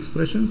Boolean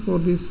expression for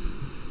this?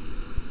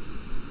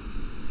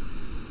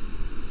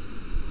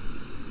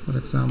 For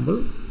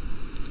example,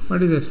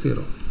 what is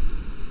F0?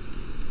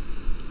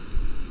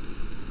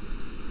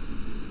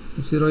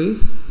 F0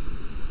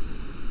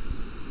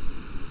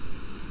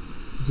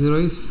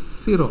 is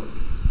 0,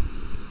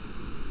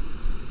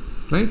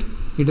 right?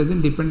 It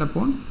doesn't depend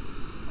upon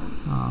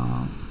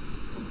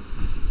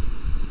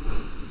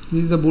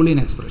this is a Boolean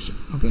expression,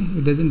 okay?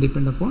 It doesn't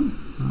depend upon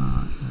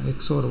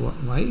x or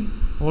y.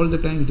 All the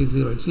time it is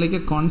 0. It's like a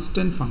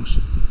constant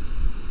function.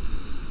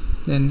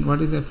 Then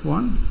what is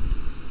F1?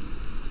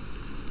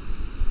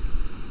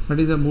 What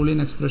is a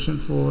Boolean expression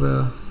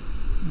for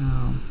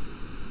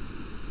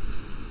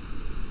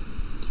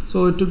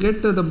so to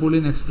get the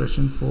Boolean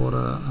expression for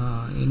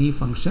any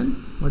function,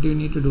 what you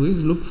need to do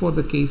is look for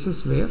the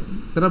cases where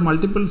there are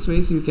multiple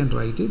ways you can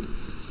write it.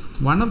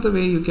 One of the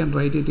way you can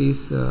write it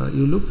is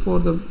you look for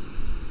the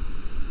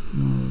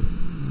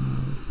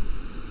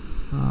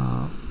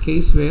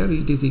case where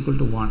it is equal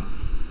to 1.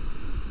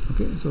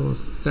 Okay, so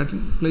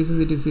certain places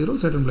it is 0,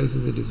 certain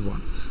places it is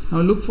 1.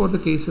 Now look for the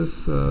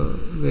cases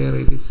where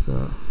it is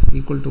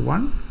equal to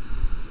 1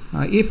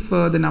 if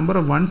the number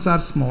of ones are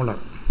smaller.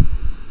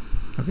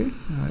 Okay,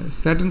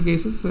 certain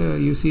cases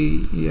you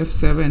see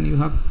F7 you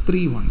have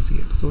 3 ones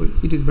here, so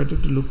it is better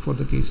to look for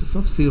the cases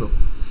of 0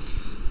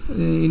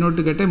 in order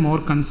to get a more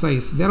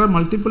concise. There are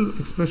multiple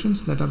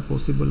expressions that are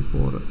possible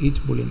for each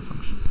Boolean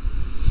function.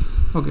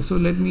 Okay, so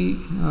let me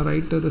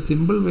write the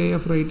simple way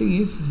of writing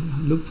is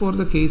look for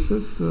the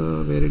cases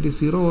where it is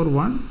 0 or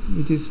 1,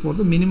 which is for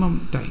the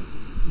minimum time.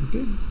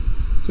 Okay,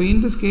 so in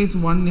this case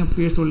 1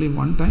 appears only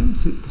 1 time,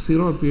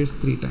 0 appears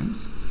 3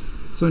 times.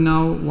 So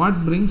now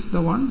what brings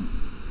the 1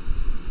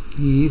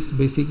 is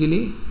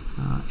basically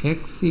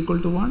x equal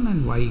to 1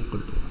 and y equal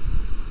to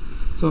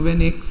 1. So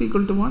when x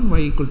equal to 1, y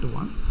equal to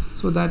 1,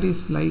 so that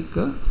is like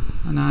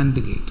an AND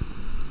gate,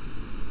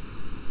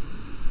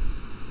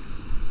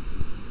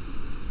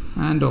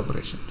 AND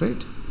operation,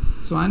 right?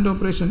 So AND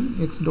operation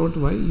x dot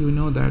y, you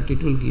know that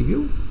it will give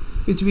you,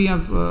 which we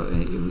have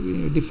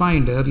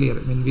defined earlier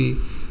when we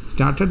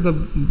started the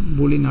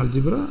Boolean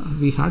algebra.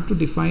 We had to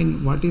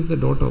define what is the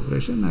dot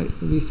operation.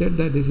 We said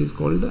that this is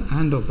called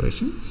AND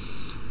operation.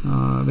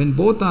 When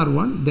both are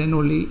 1, then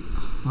only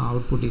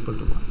output equal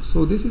to 1.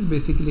 So this is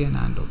basically an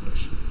AND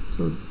operation.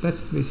 So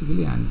that's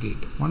basically AND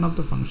gate, one of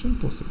the function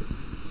possible.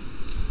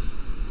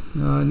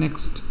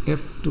 Next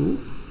F2.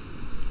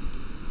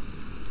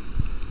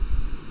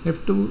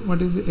 F2,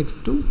 what is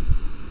F2?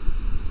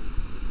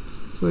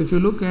 So if you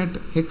look at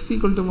x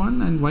equal to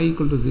 1 and y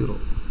equal to 0.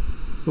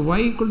 So y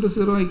equal to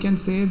 0, I can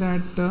say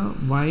that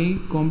y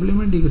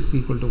complement is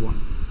equal to 1.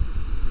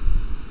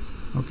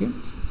 Okay,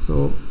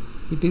 so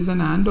it is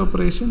an AND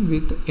operation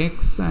with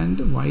x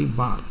and y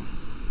bar.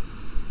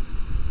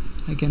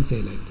 I can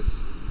say like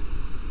this.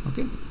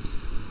 Okay.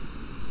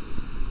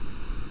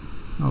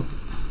 Okay.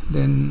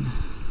 Then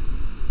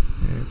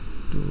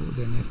F2,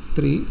 then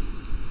F3.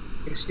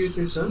 Excuse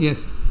me, sir.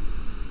 Yes.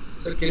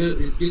 So can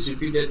you please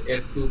repeat that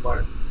F2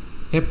 part?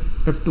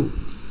 F2.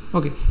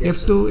 Okay.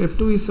 Yes,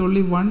 F2 is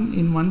only 1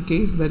 in one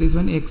case, that is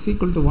when x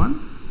equal to 1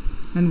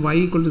 and y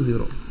equal to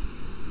 0.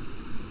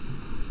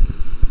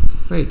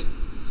 Right.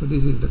 So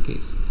this is the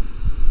case.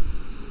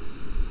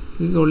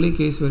 This is the only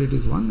case where it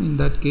is 1. In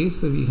that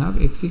case we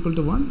have x equal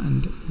to 1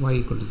 and y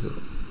equal to 0.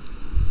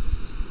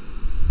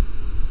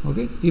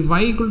 Okay. If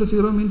y equal to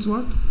 0 means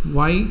what?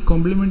 Y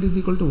complement is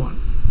equal to 1.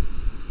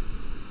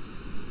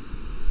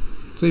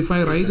 So if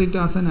I write it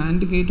as an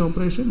AND gate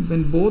operation,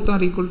 when both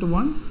are equal to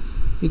 1,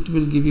 it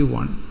will give you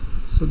 1.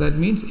 So that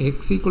means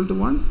x equal to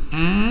 1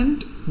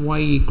 and y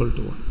equal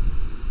to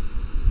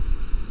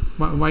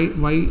 1.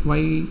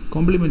 Y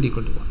complement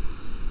equal to 1.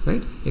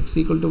 Right? X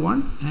equal to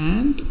 1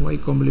 and y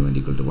complement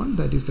equal to 1.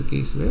 That is the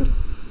case where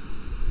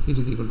it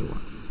is equal to 1.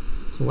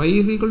 So y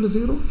is equal to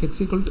 0, x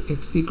equal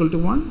to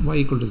 1, y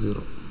equal to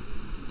 0.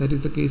 That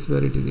is the case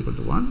where it is equal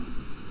to 1.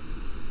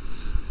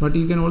 But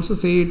you can also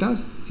say it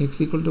as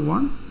x equal to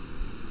 1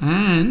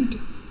 and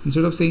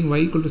instead of saying y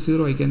equal to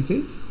 0, I can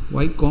say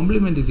y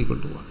complement is equal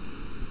to 1.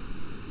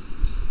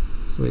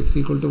 So x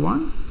equal to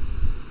 1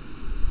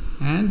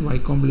 and y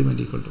complement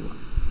equal to 1.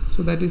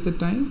 So that is the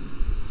time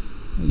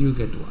you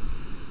get 1.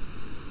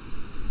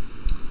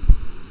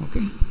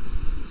 Okay.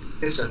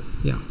 Yes, sir.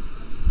 Yeah.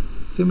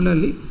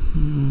 Similarly,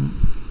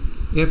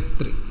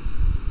 F3.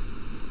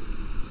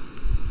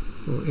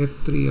 So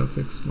F3 of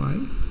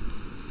xy.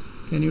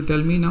 Can you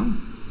tell me now?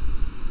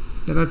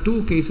 There are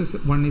two cases.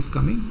 One is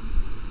coming.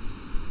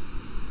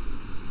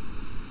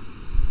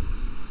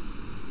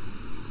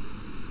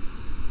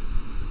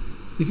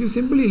 If you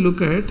simply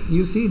look at,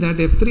 you see that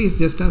F3 is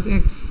just as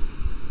x,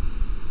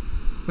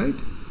 right?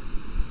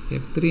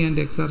 F3 and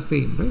x are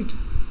same, right?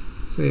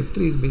 So f3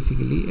 is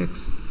basically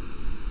x.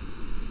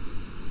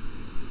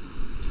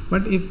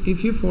 But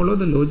if you follow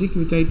the logic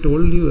which I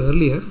told you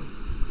earlier,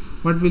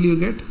 what will you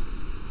get?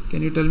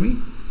 Can you tell me?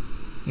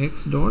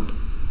 X dot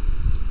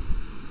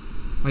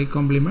y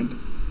complement,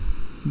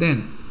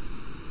 then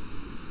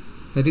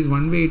that is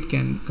one way it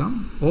can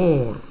come,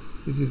 or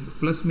this is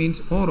plus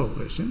means or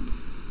operation,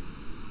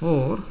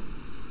 or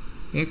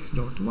x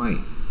dot y.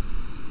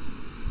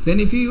 Then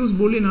if you use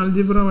Boolean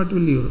algebra, what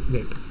will you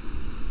get?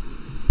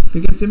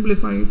 You can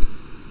simplify it.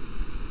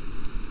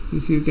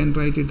 This you can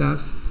write it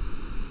as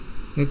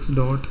x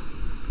dot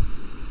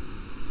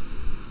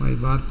y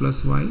bar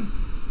plus y.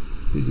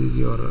 This is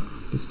your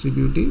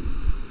distributive,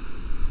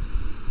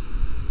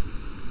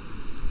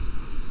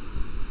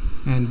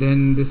 and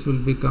then this will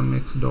become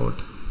x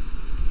dot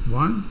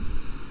 1.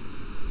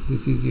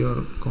 This is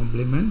your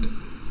complement.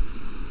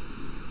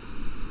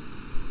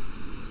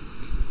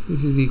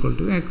 This is equal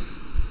to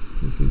x.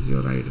 This is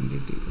your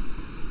identity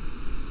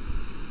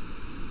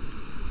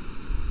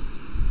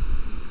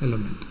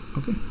element.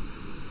 Okay.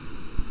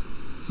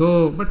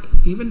 So, but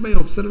even by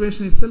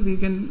observation itself, you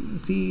can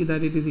see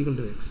that it is equal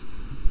to x.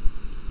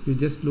 You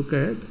just look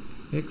at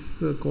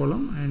x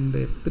column and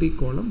f3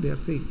 column, they are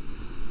same.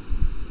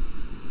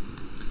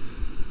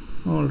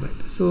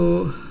 Alright,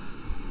 so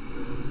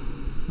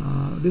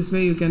this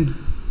way you can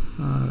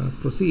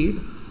proceed.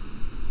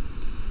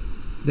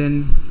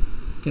 Then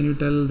can you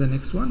tell the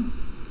next one?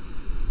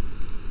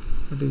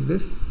 What is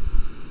this?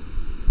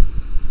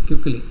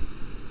 Quickly.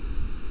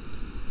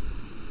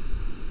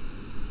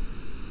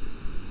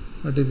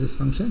 What is this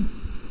function?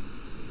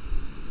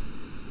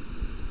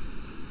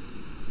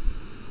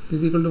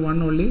 Is equal to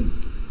 1 only,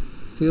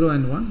 0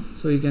 and 1.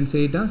 So you can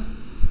say it as,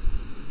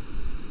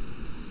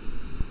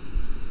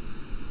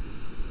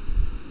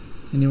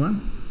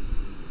 anyone?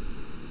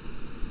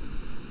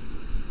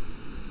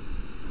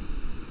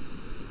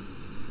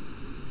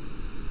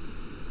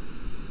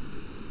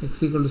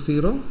 X equal to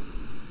 0.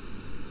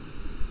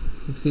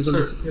 X equal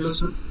to hello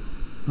sir.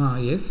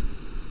 Yes.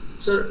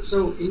 Sir,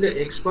 so in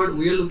the x part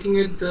we are looking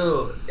at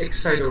the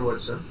x side or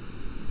what, sir?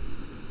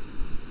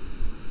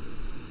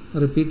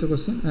 Repeat the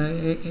question.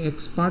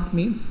 X part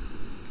means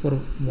for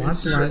what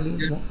Yes, value?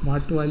 yes.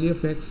 What value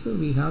of x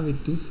we have?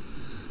 It is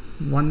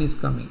 1 is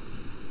coming.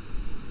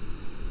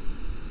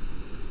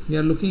 We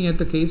are looking at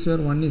the case where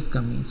 1 is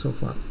coming so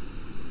far.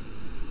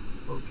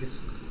 Okay,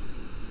 sir.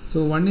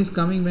 So 1 is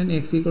coming when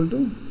x equal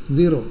to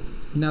 0.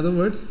 In other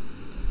words,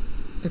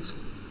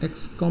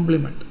 x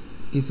complement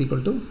is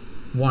equal to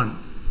 1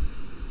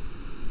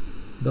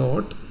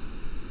 dot,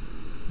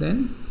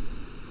 then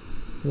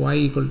y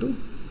equal to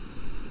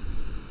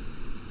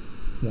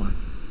 1.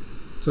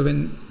 So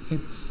when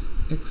x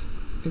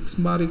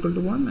bar equal to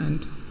 1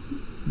 and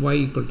y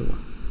equal to 1,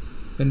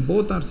 when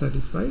both are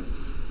satisfied,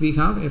 we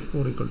have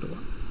f4 equal to 1.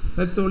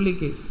 That's the only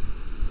case.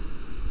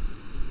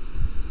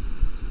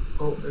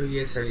 Oh,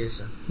 yes sir, yes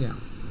sir. Yeah.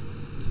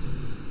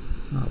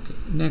 Okay.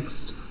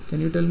 Next, can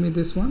you tell me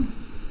this one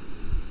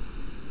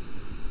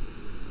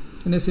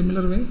in a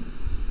similar way?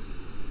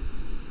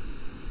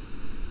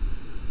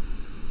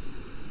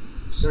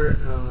 Sir,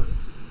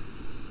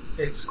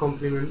 x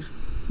complement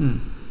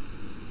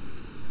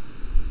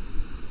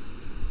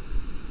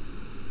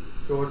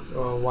dot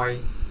y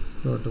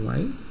Dot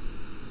y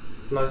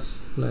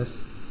plus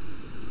plus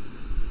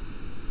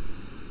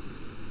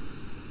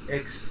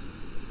x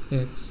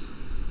x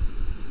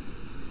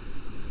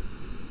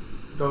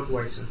dot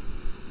y, sir.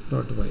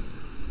 dot y.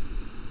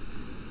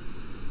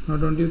 Now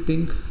don't you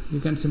think you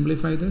can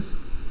simplify this?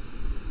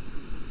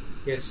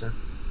 Yes, sir.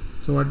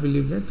 So what will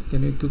you get?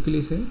 Can you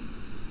quickly say?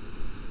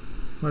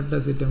 What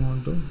does it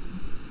amount to?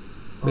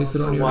 Based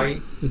So on your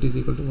y, it is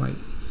equal to y,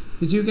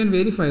 which you can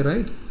verify,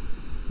 right?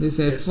 This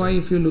Yes, fy, sir.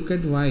 if you look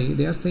at y,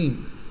 they are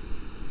same.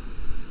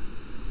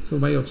 So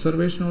by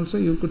observation also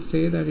you could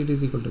say that it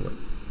is equal to y.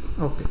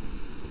 Okay.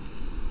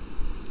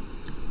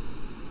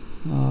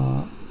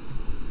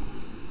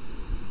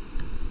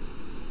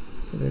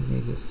 So let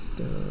me just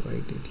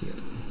write it here.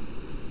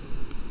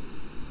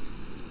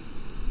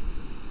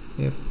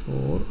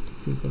 f4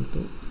 is equal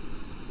to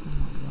x,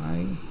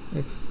 y,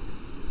 x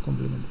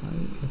complement y,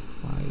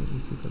 f5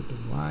 is equal to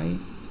y.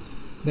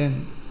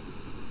 Then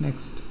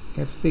next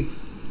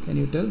f6, can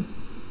you tell?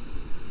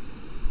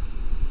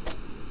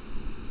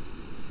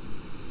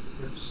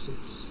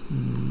 f6.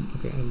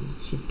 Okay, I'll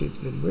shift it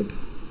a little bit.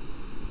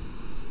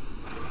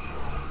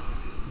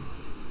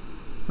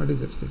 What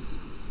is f6?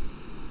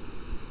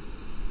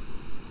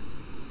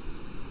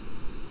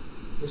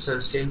 Yes, sir.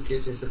 Same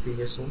case as the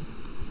previous one.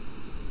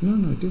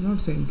 No, it is not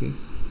same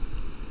case.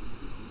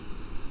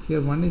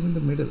 Here 1 is in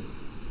the middle.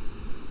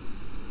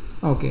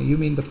 Okay, you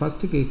mean the first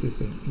case is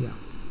same, yeah.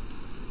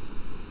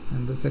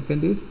 And the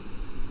second is?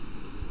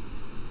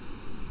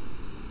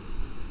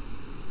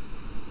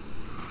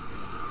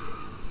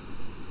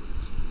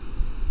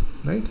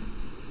 Right?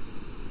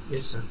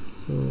 Yes, sir.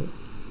 So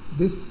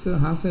this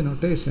has a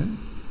notation.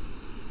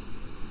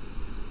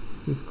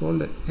 This is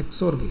called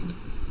XOR gate.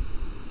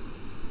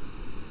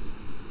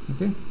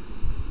 Okay.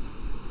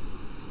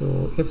 So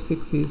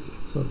f6 is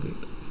XOR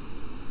gate.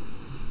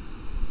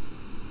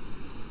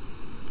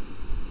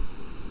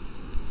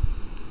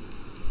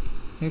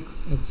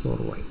 x XOR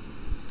y.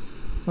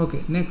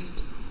 Okay,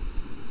 next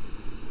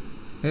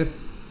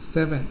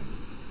F7.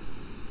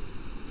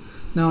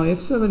 Now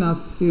F7,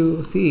 as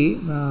you see,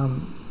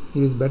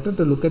 it is better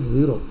to look at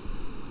 0,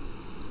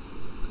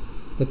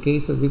 the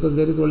cases, because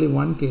there is only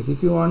one case.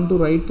 If you want to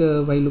write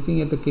by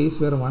looking at the case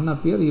where 1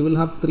 appear, you will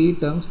have 3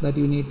 terms that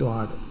you need to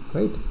add,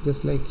 right?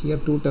 Just like here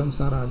 2 terms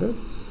are added,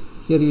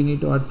 here you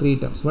need to add 3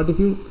 terms. But if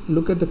you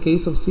look at the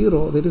case of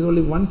 0, there is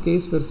only one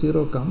case where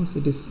 0 comes.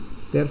 It is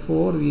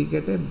therefore we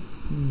get a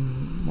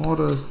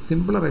more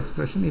simpler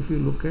expression if you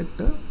look at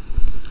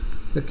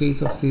the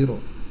case of 0.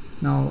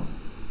 Now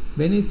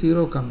when is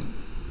 0 coming?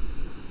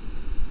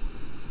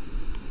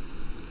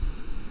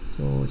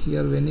 So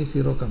here when is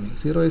 0 coming?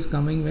 0 is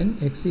coming when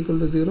x equal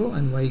to 0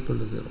 and y equal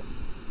to 0.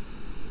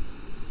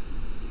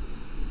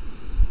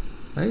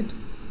 Right?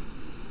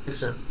 Yes,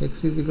 sir.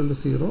 X is equal to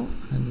 0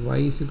 and y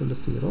is equal to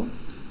 0.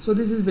 So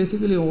this is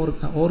basically OR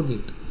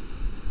gate.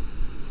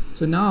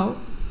 So now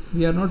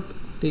we are not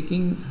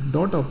taking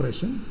dot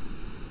operation.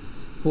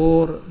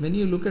 For when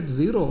you look at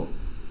 0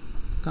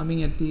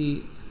 coming at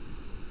the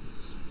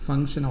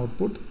function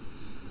output,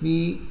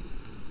 we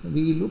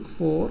look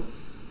for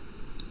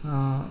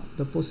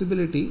the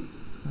possibility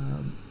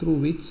through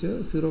which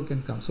 0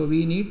 can come. So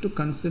we need to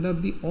consider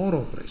the OR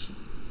operation.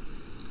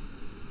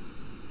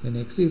 When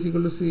x is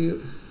equal to 0,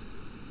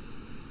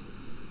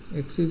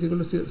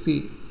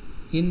 see,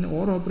 in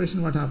OR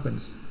operation what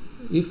happens?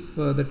 If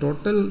the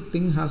total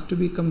thing has to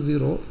become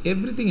 0,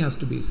 everything has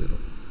to be 0.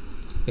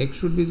 X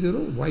should be 0,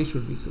 y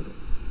should be 0.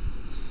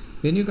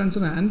 When you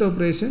consider AND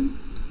operation,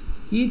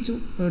 each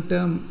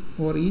term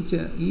or each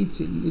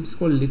it's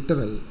called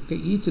literal. Okay,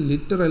 each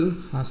literal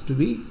has to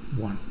be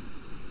 1,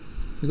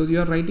 because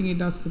you are writing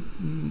it as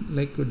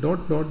like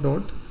dot dot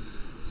dot.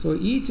 So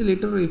each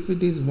literal, if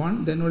it is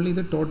 1, then only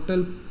the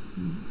total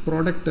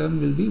product term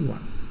will be 1.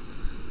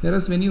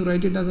 Whereas when you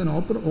write it as an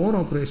OR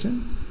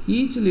operation,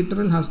 each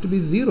literal has to be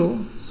 0,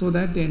 so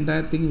that the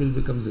entire thing will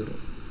become 0.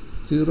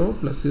 0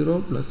 plus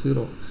 0 plus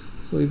 0.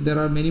 So if there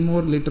are many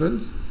more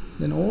literals,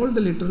 then all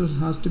the literals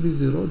has to be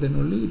 0, then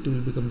only it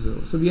will become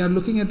 0. So we are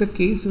looking at the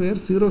case where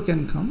 0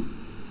 can come.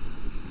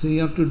 So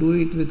you have to do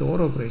it with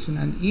OR operation,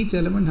 and each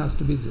element has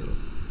to be 0.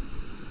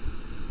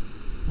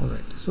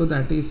 Alright, so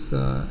that is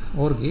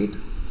OR gate.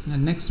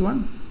 And next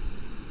one?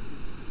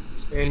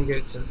 AND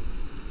gate, sir.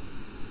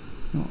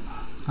 No,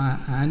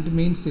 AND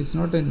means it's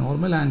not a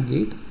normal AND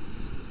gate.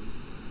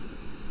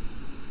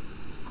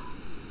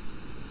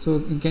 So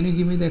can you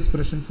give me the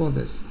expression for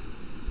this?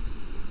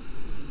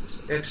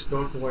 X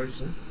dot y,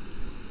 sir.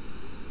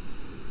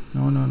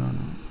 No.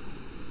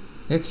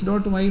 X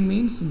dot y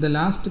means the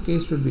last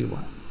case should be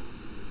 1.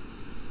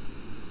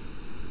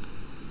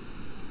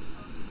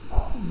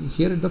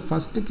 Here the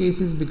first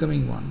case is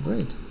becoming 1,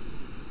 right?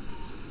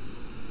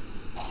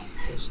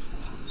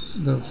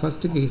 The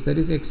first case, that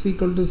is x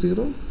equal to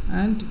 0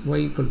 and y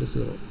equal to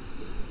 0.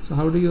 So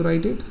how do you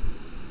write it?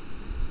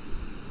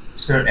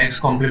 Sir, x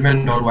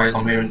complement dot y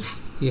complement.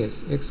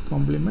 Yes, x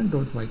complement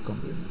dot y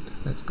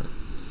complement. That's correct.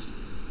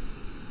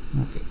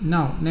 Okay,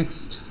 now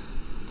next,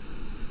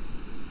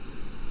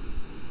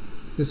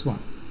 this one.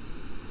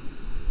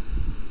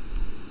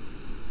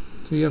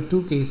 So you have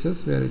 2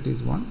 cases where it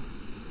is 1.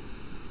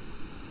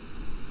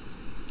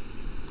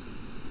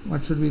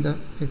 What should be the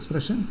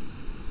expression?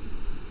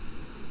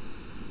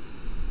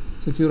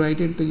 So if you write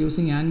it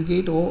using AND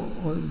gate, or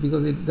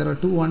because there are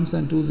 2 1s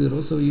and 2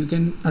 zeros, so you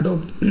can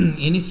adopt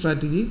any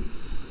strategy.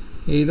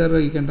 Either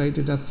you can write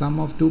it as sum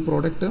of 2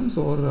 product terms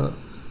or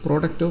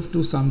product of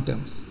 2 sum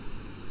terms.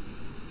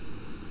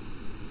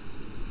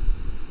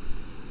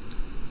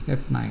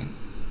 F9.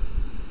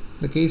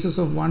 The cases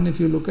of 1, if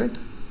you look at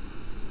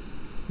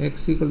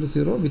x equal to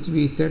 0, which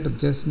we said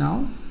just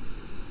now,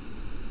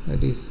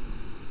 that is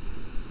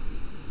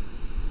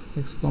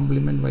x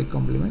complement y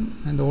complement,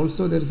 and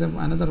also there is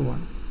another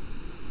one,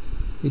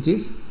 which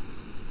is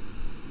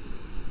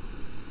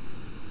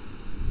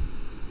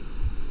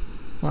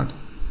what?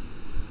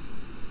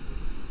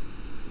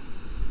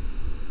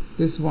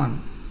 This one,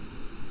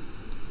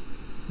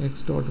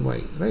 x dot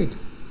y, right?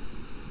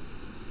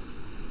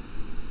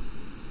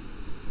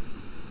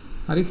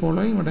 Are you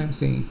following what I am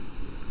saying?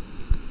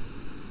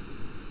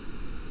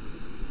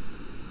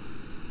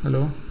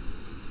 Hello?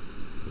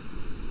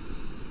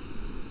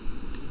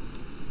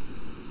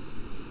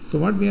 So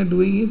what we are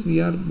doing is, we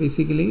are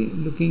basically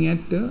looking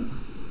at the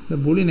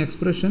Boolean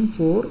expression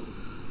for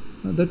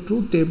the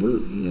truth table.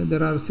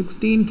 There are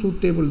 16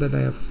 truth tables that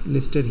I have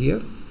listed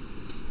here.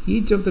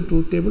 Each of the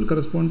truth table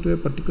corresponds to a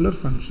particular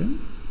function,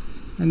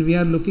 and we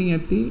are looking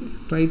at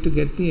try to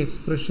get the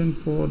expression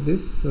for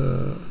this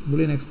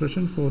Boolean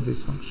expression for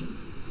this function.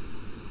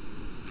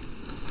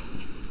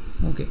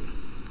 Okay,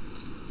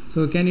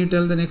 so can you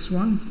tell the next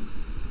one?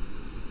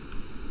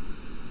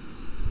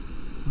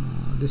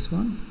 This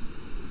one.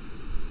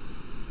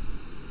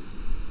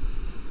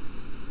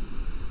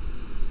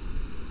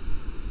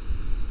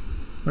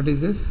 What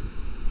is this?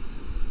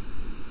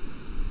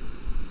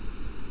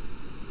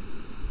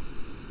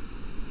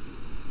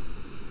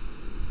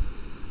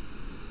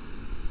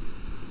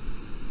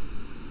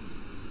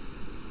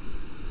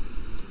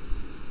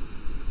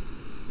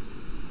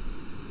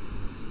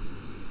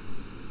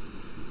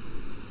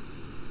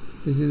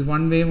 This is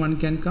one way one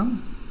can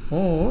come,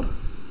 or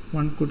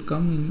one could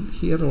come in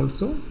here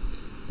also,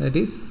 that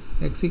is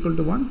x equal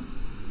to 1,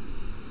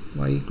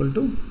 y equal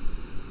to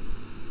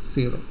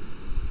 0.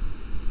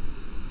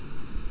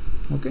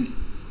 Okay.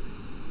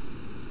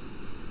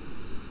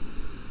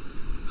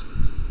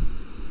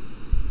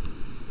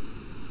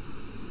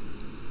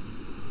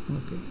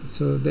 Okay,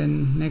 so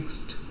then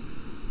next,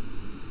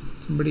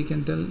 somebody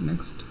can tell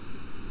next.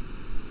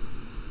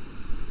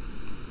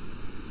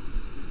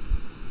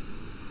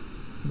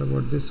 What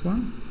about this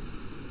one?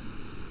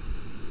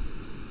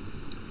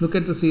 Look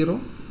at the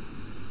 0,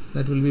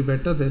 that will be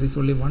better. There is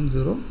only 1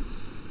 0,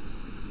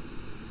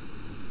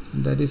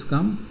 and that is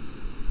come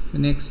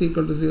when x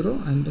equal to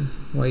 0 and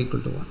y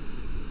equal to 1.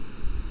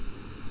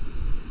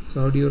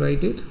 So how do you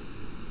write it?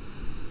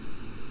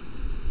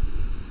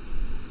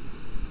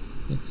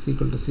 X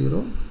equal to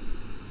 0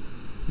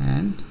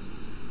 and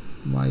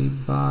y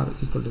bar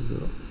equal to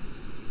 0.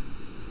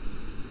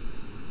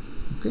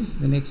 Okay,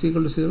 when x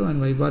equal to 0 and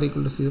y bar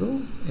equal to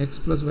 0, x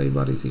plus y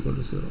bar is equal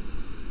to 0.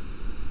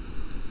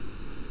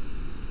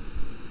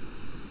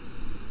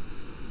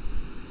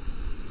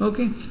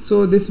 Okay,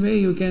 so this way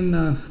you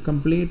can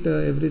complete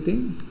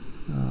everything.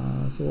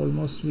 So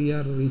almost we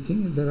are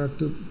reaching. There are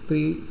 2,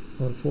 3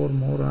 or 4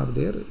 more are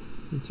there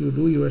which you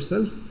do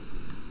yourself.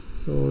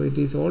 So it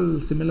is all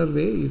similar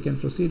way you can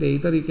proceed.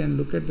 Either you can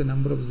look at the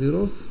number of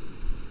zeros,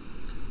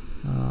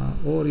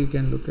 or you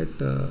can look at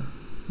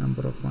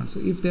number of ones. So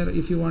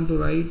if you want to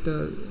write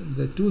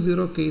the 2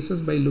 0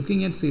 cases by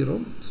looking at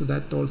 0, so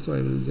that also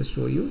I will just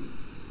show you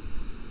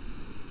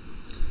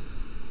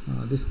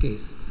this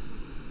case.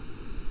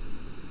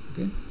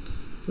 Okay,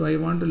 so I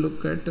want to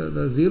look at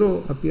the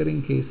 0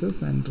 appearing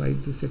cases and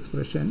write this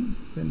expression.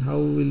 Then how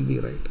will we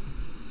write?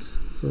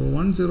 So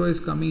 1 0 is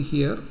coming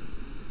here,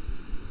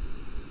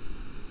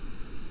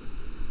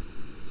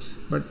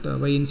 but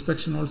by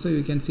inspection also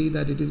you can see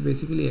that it is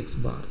basically x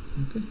bar.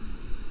 Okay,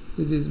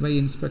 this is by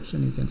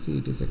inspection you can see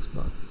it is x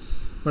bar,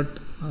 but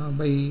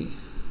by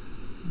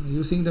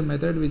using the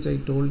method which I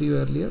told you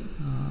earlier,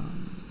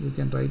 you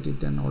can write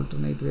it an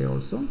alternate way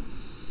also,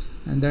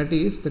 and that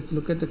is that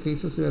look at the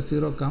cases where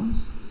 0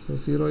 comes. So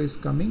 0 is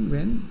coming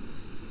when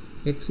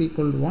x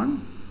equal to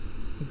 1.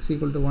 X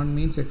equal to 1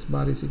 means x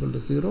bar is equal to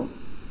 0,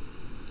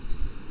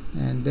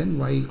 and then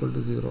y equal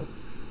to 0.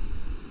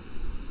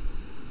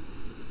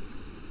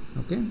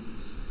 Okay,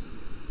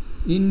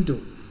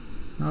 into,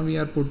 now we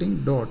are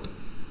putting dot,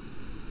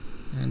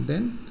 and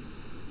then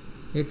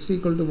x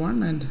equal to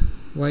 1 and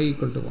y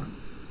equal to 1.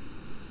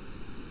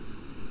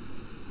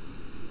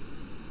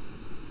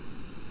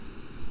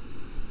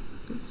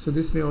 Okay, so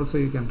this way also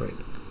you can write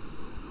it.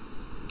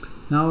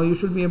 Now you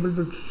should be able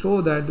to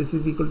show that this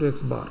is equal to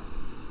x bar,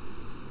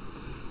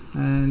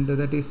 and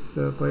that is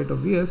quite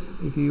obvious.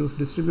 If you use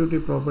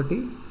distributive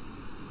property,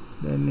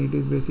 then it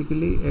is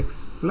basically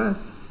x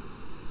plus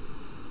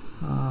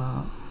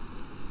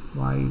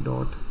y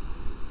dot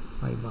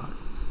y bar,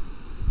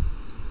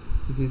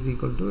 which is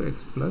equal to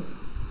x plus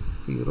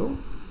 0,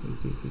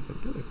 which is equal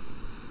to x.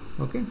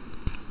 Okay,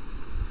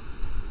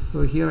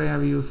 so here I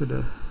have used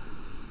a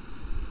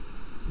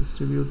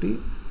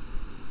distributive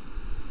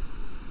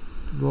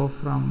to go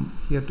from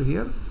here to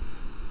here,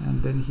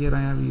 and then here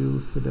I have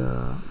used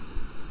a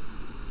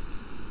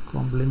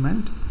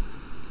complement,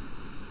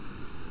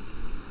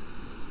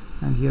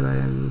 and here I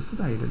have used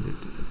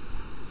identity.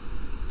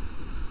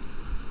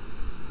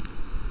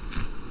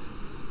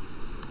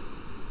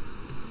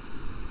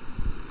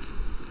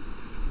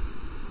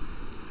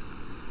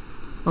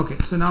 Okay,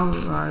 so now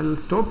I'll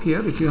stop here.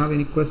 If you have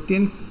any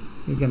questions,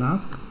 you can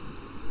ask.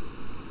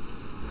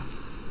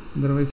 Otherwise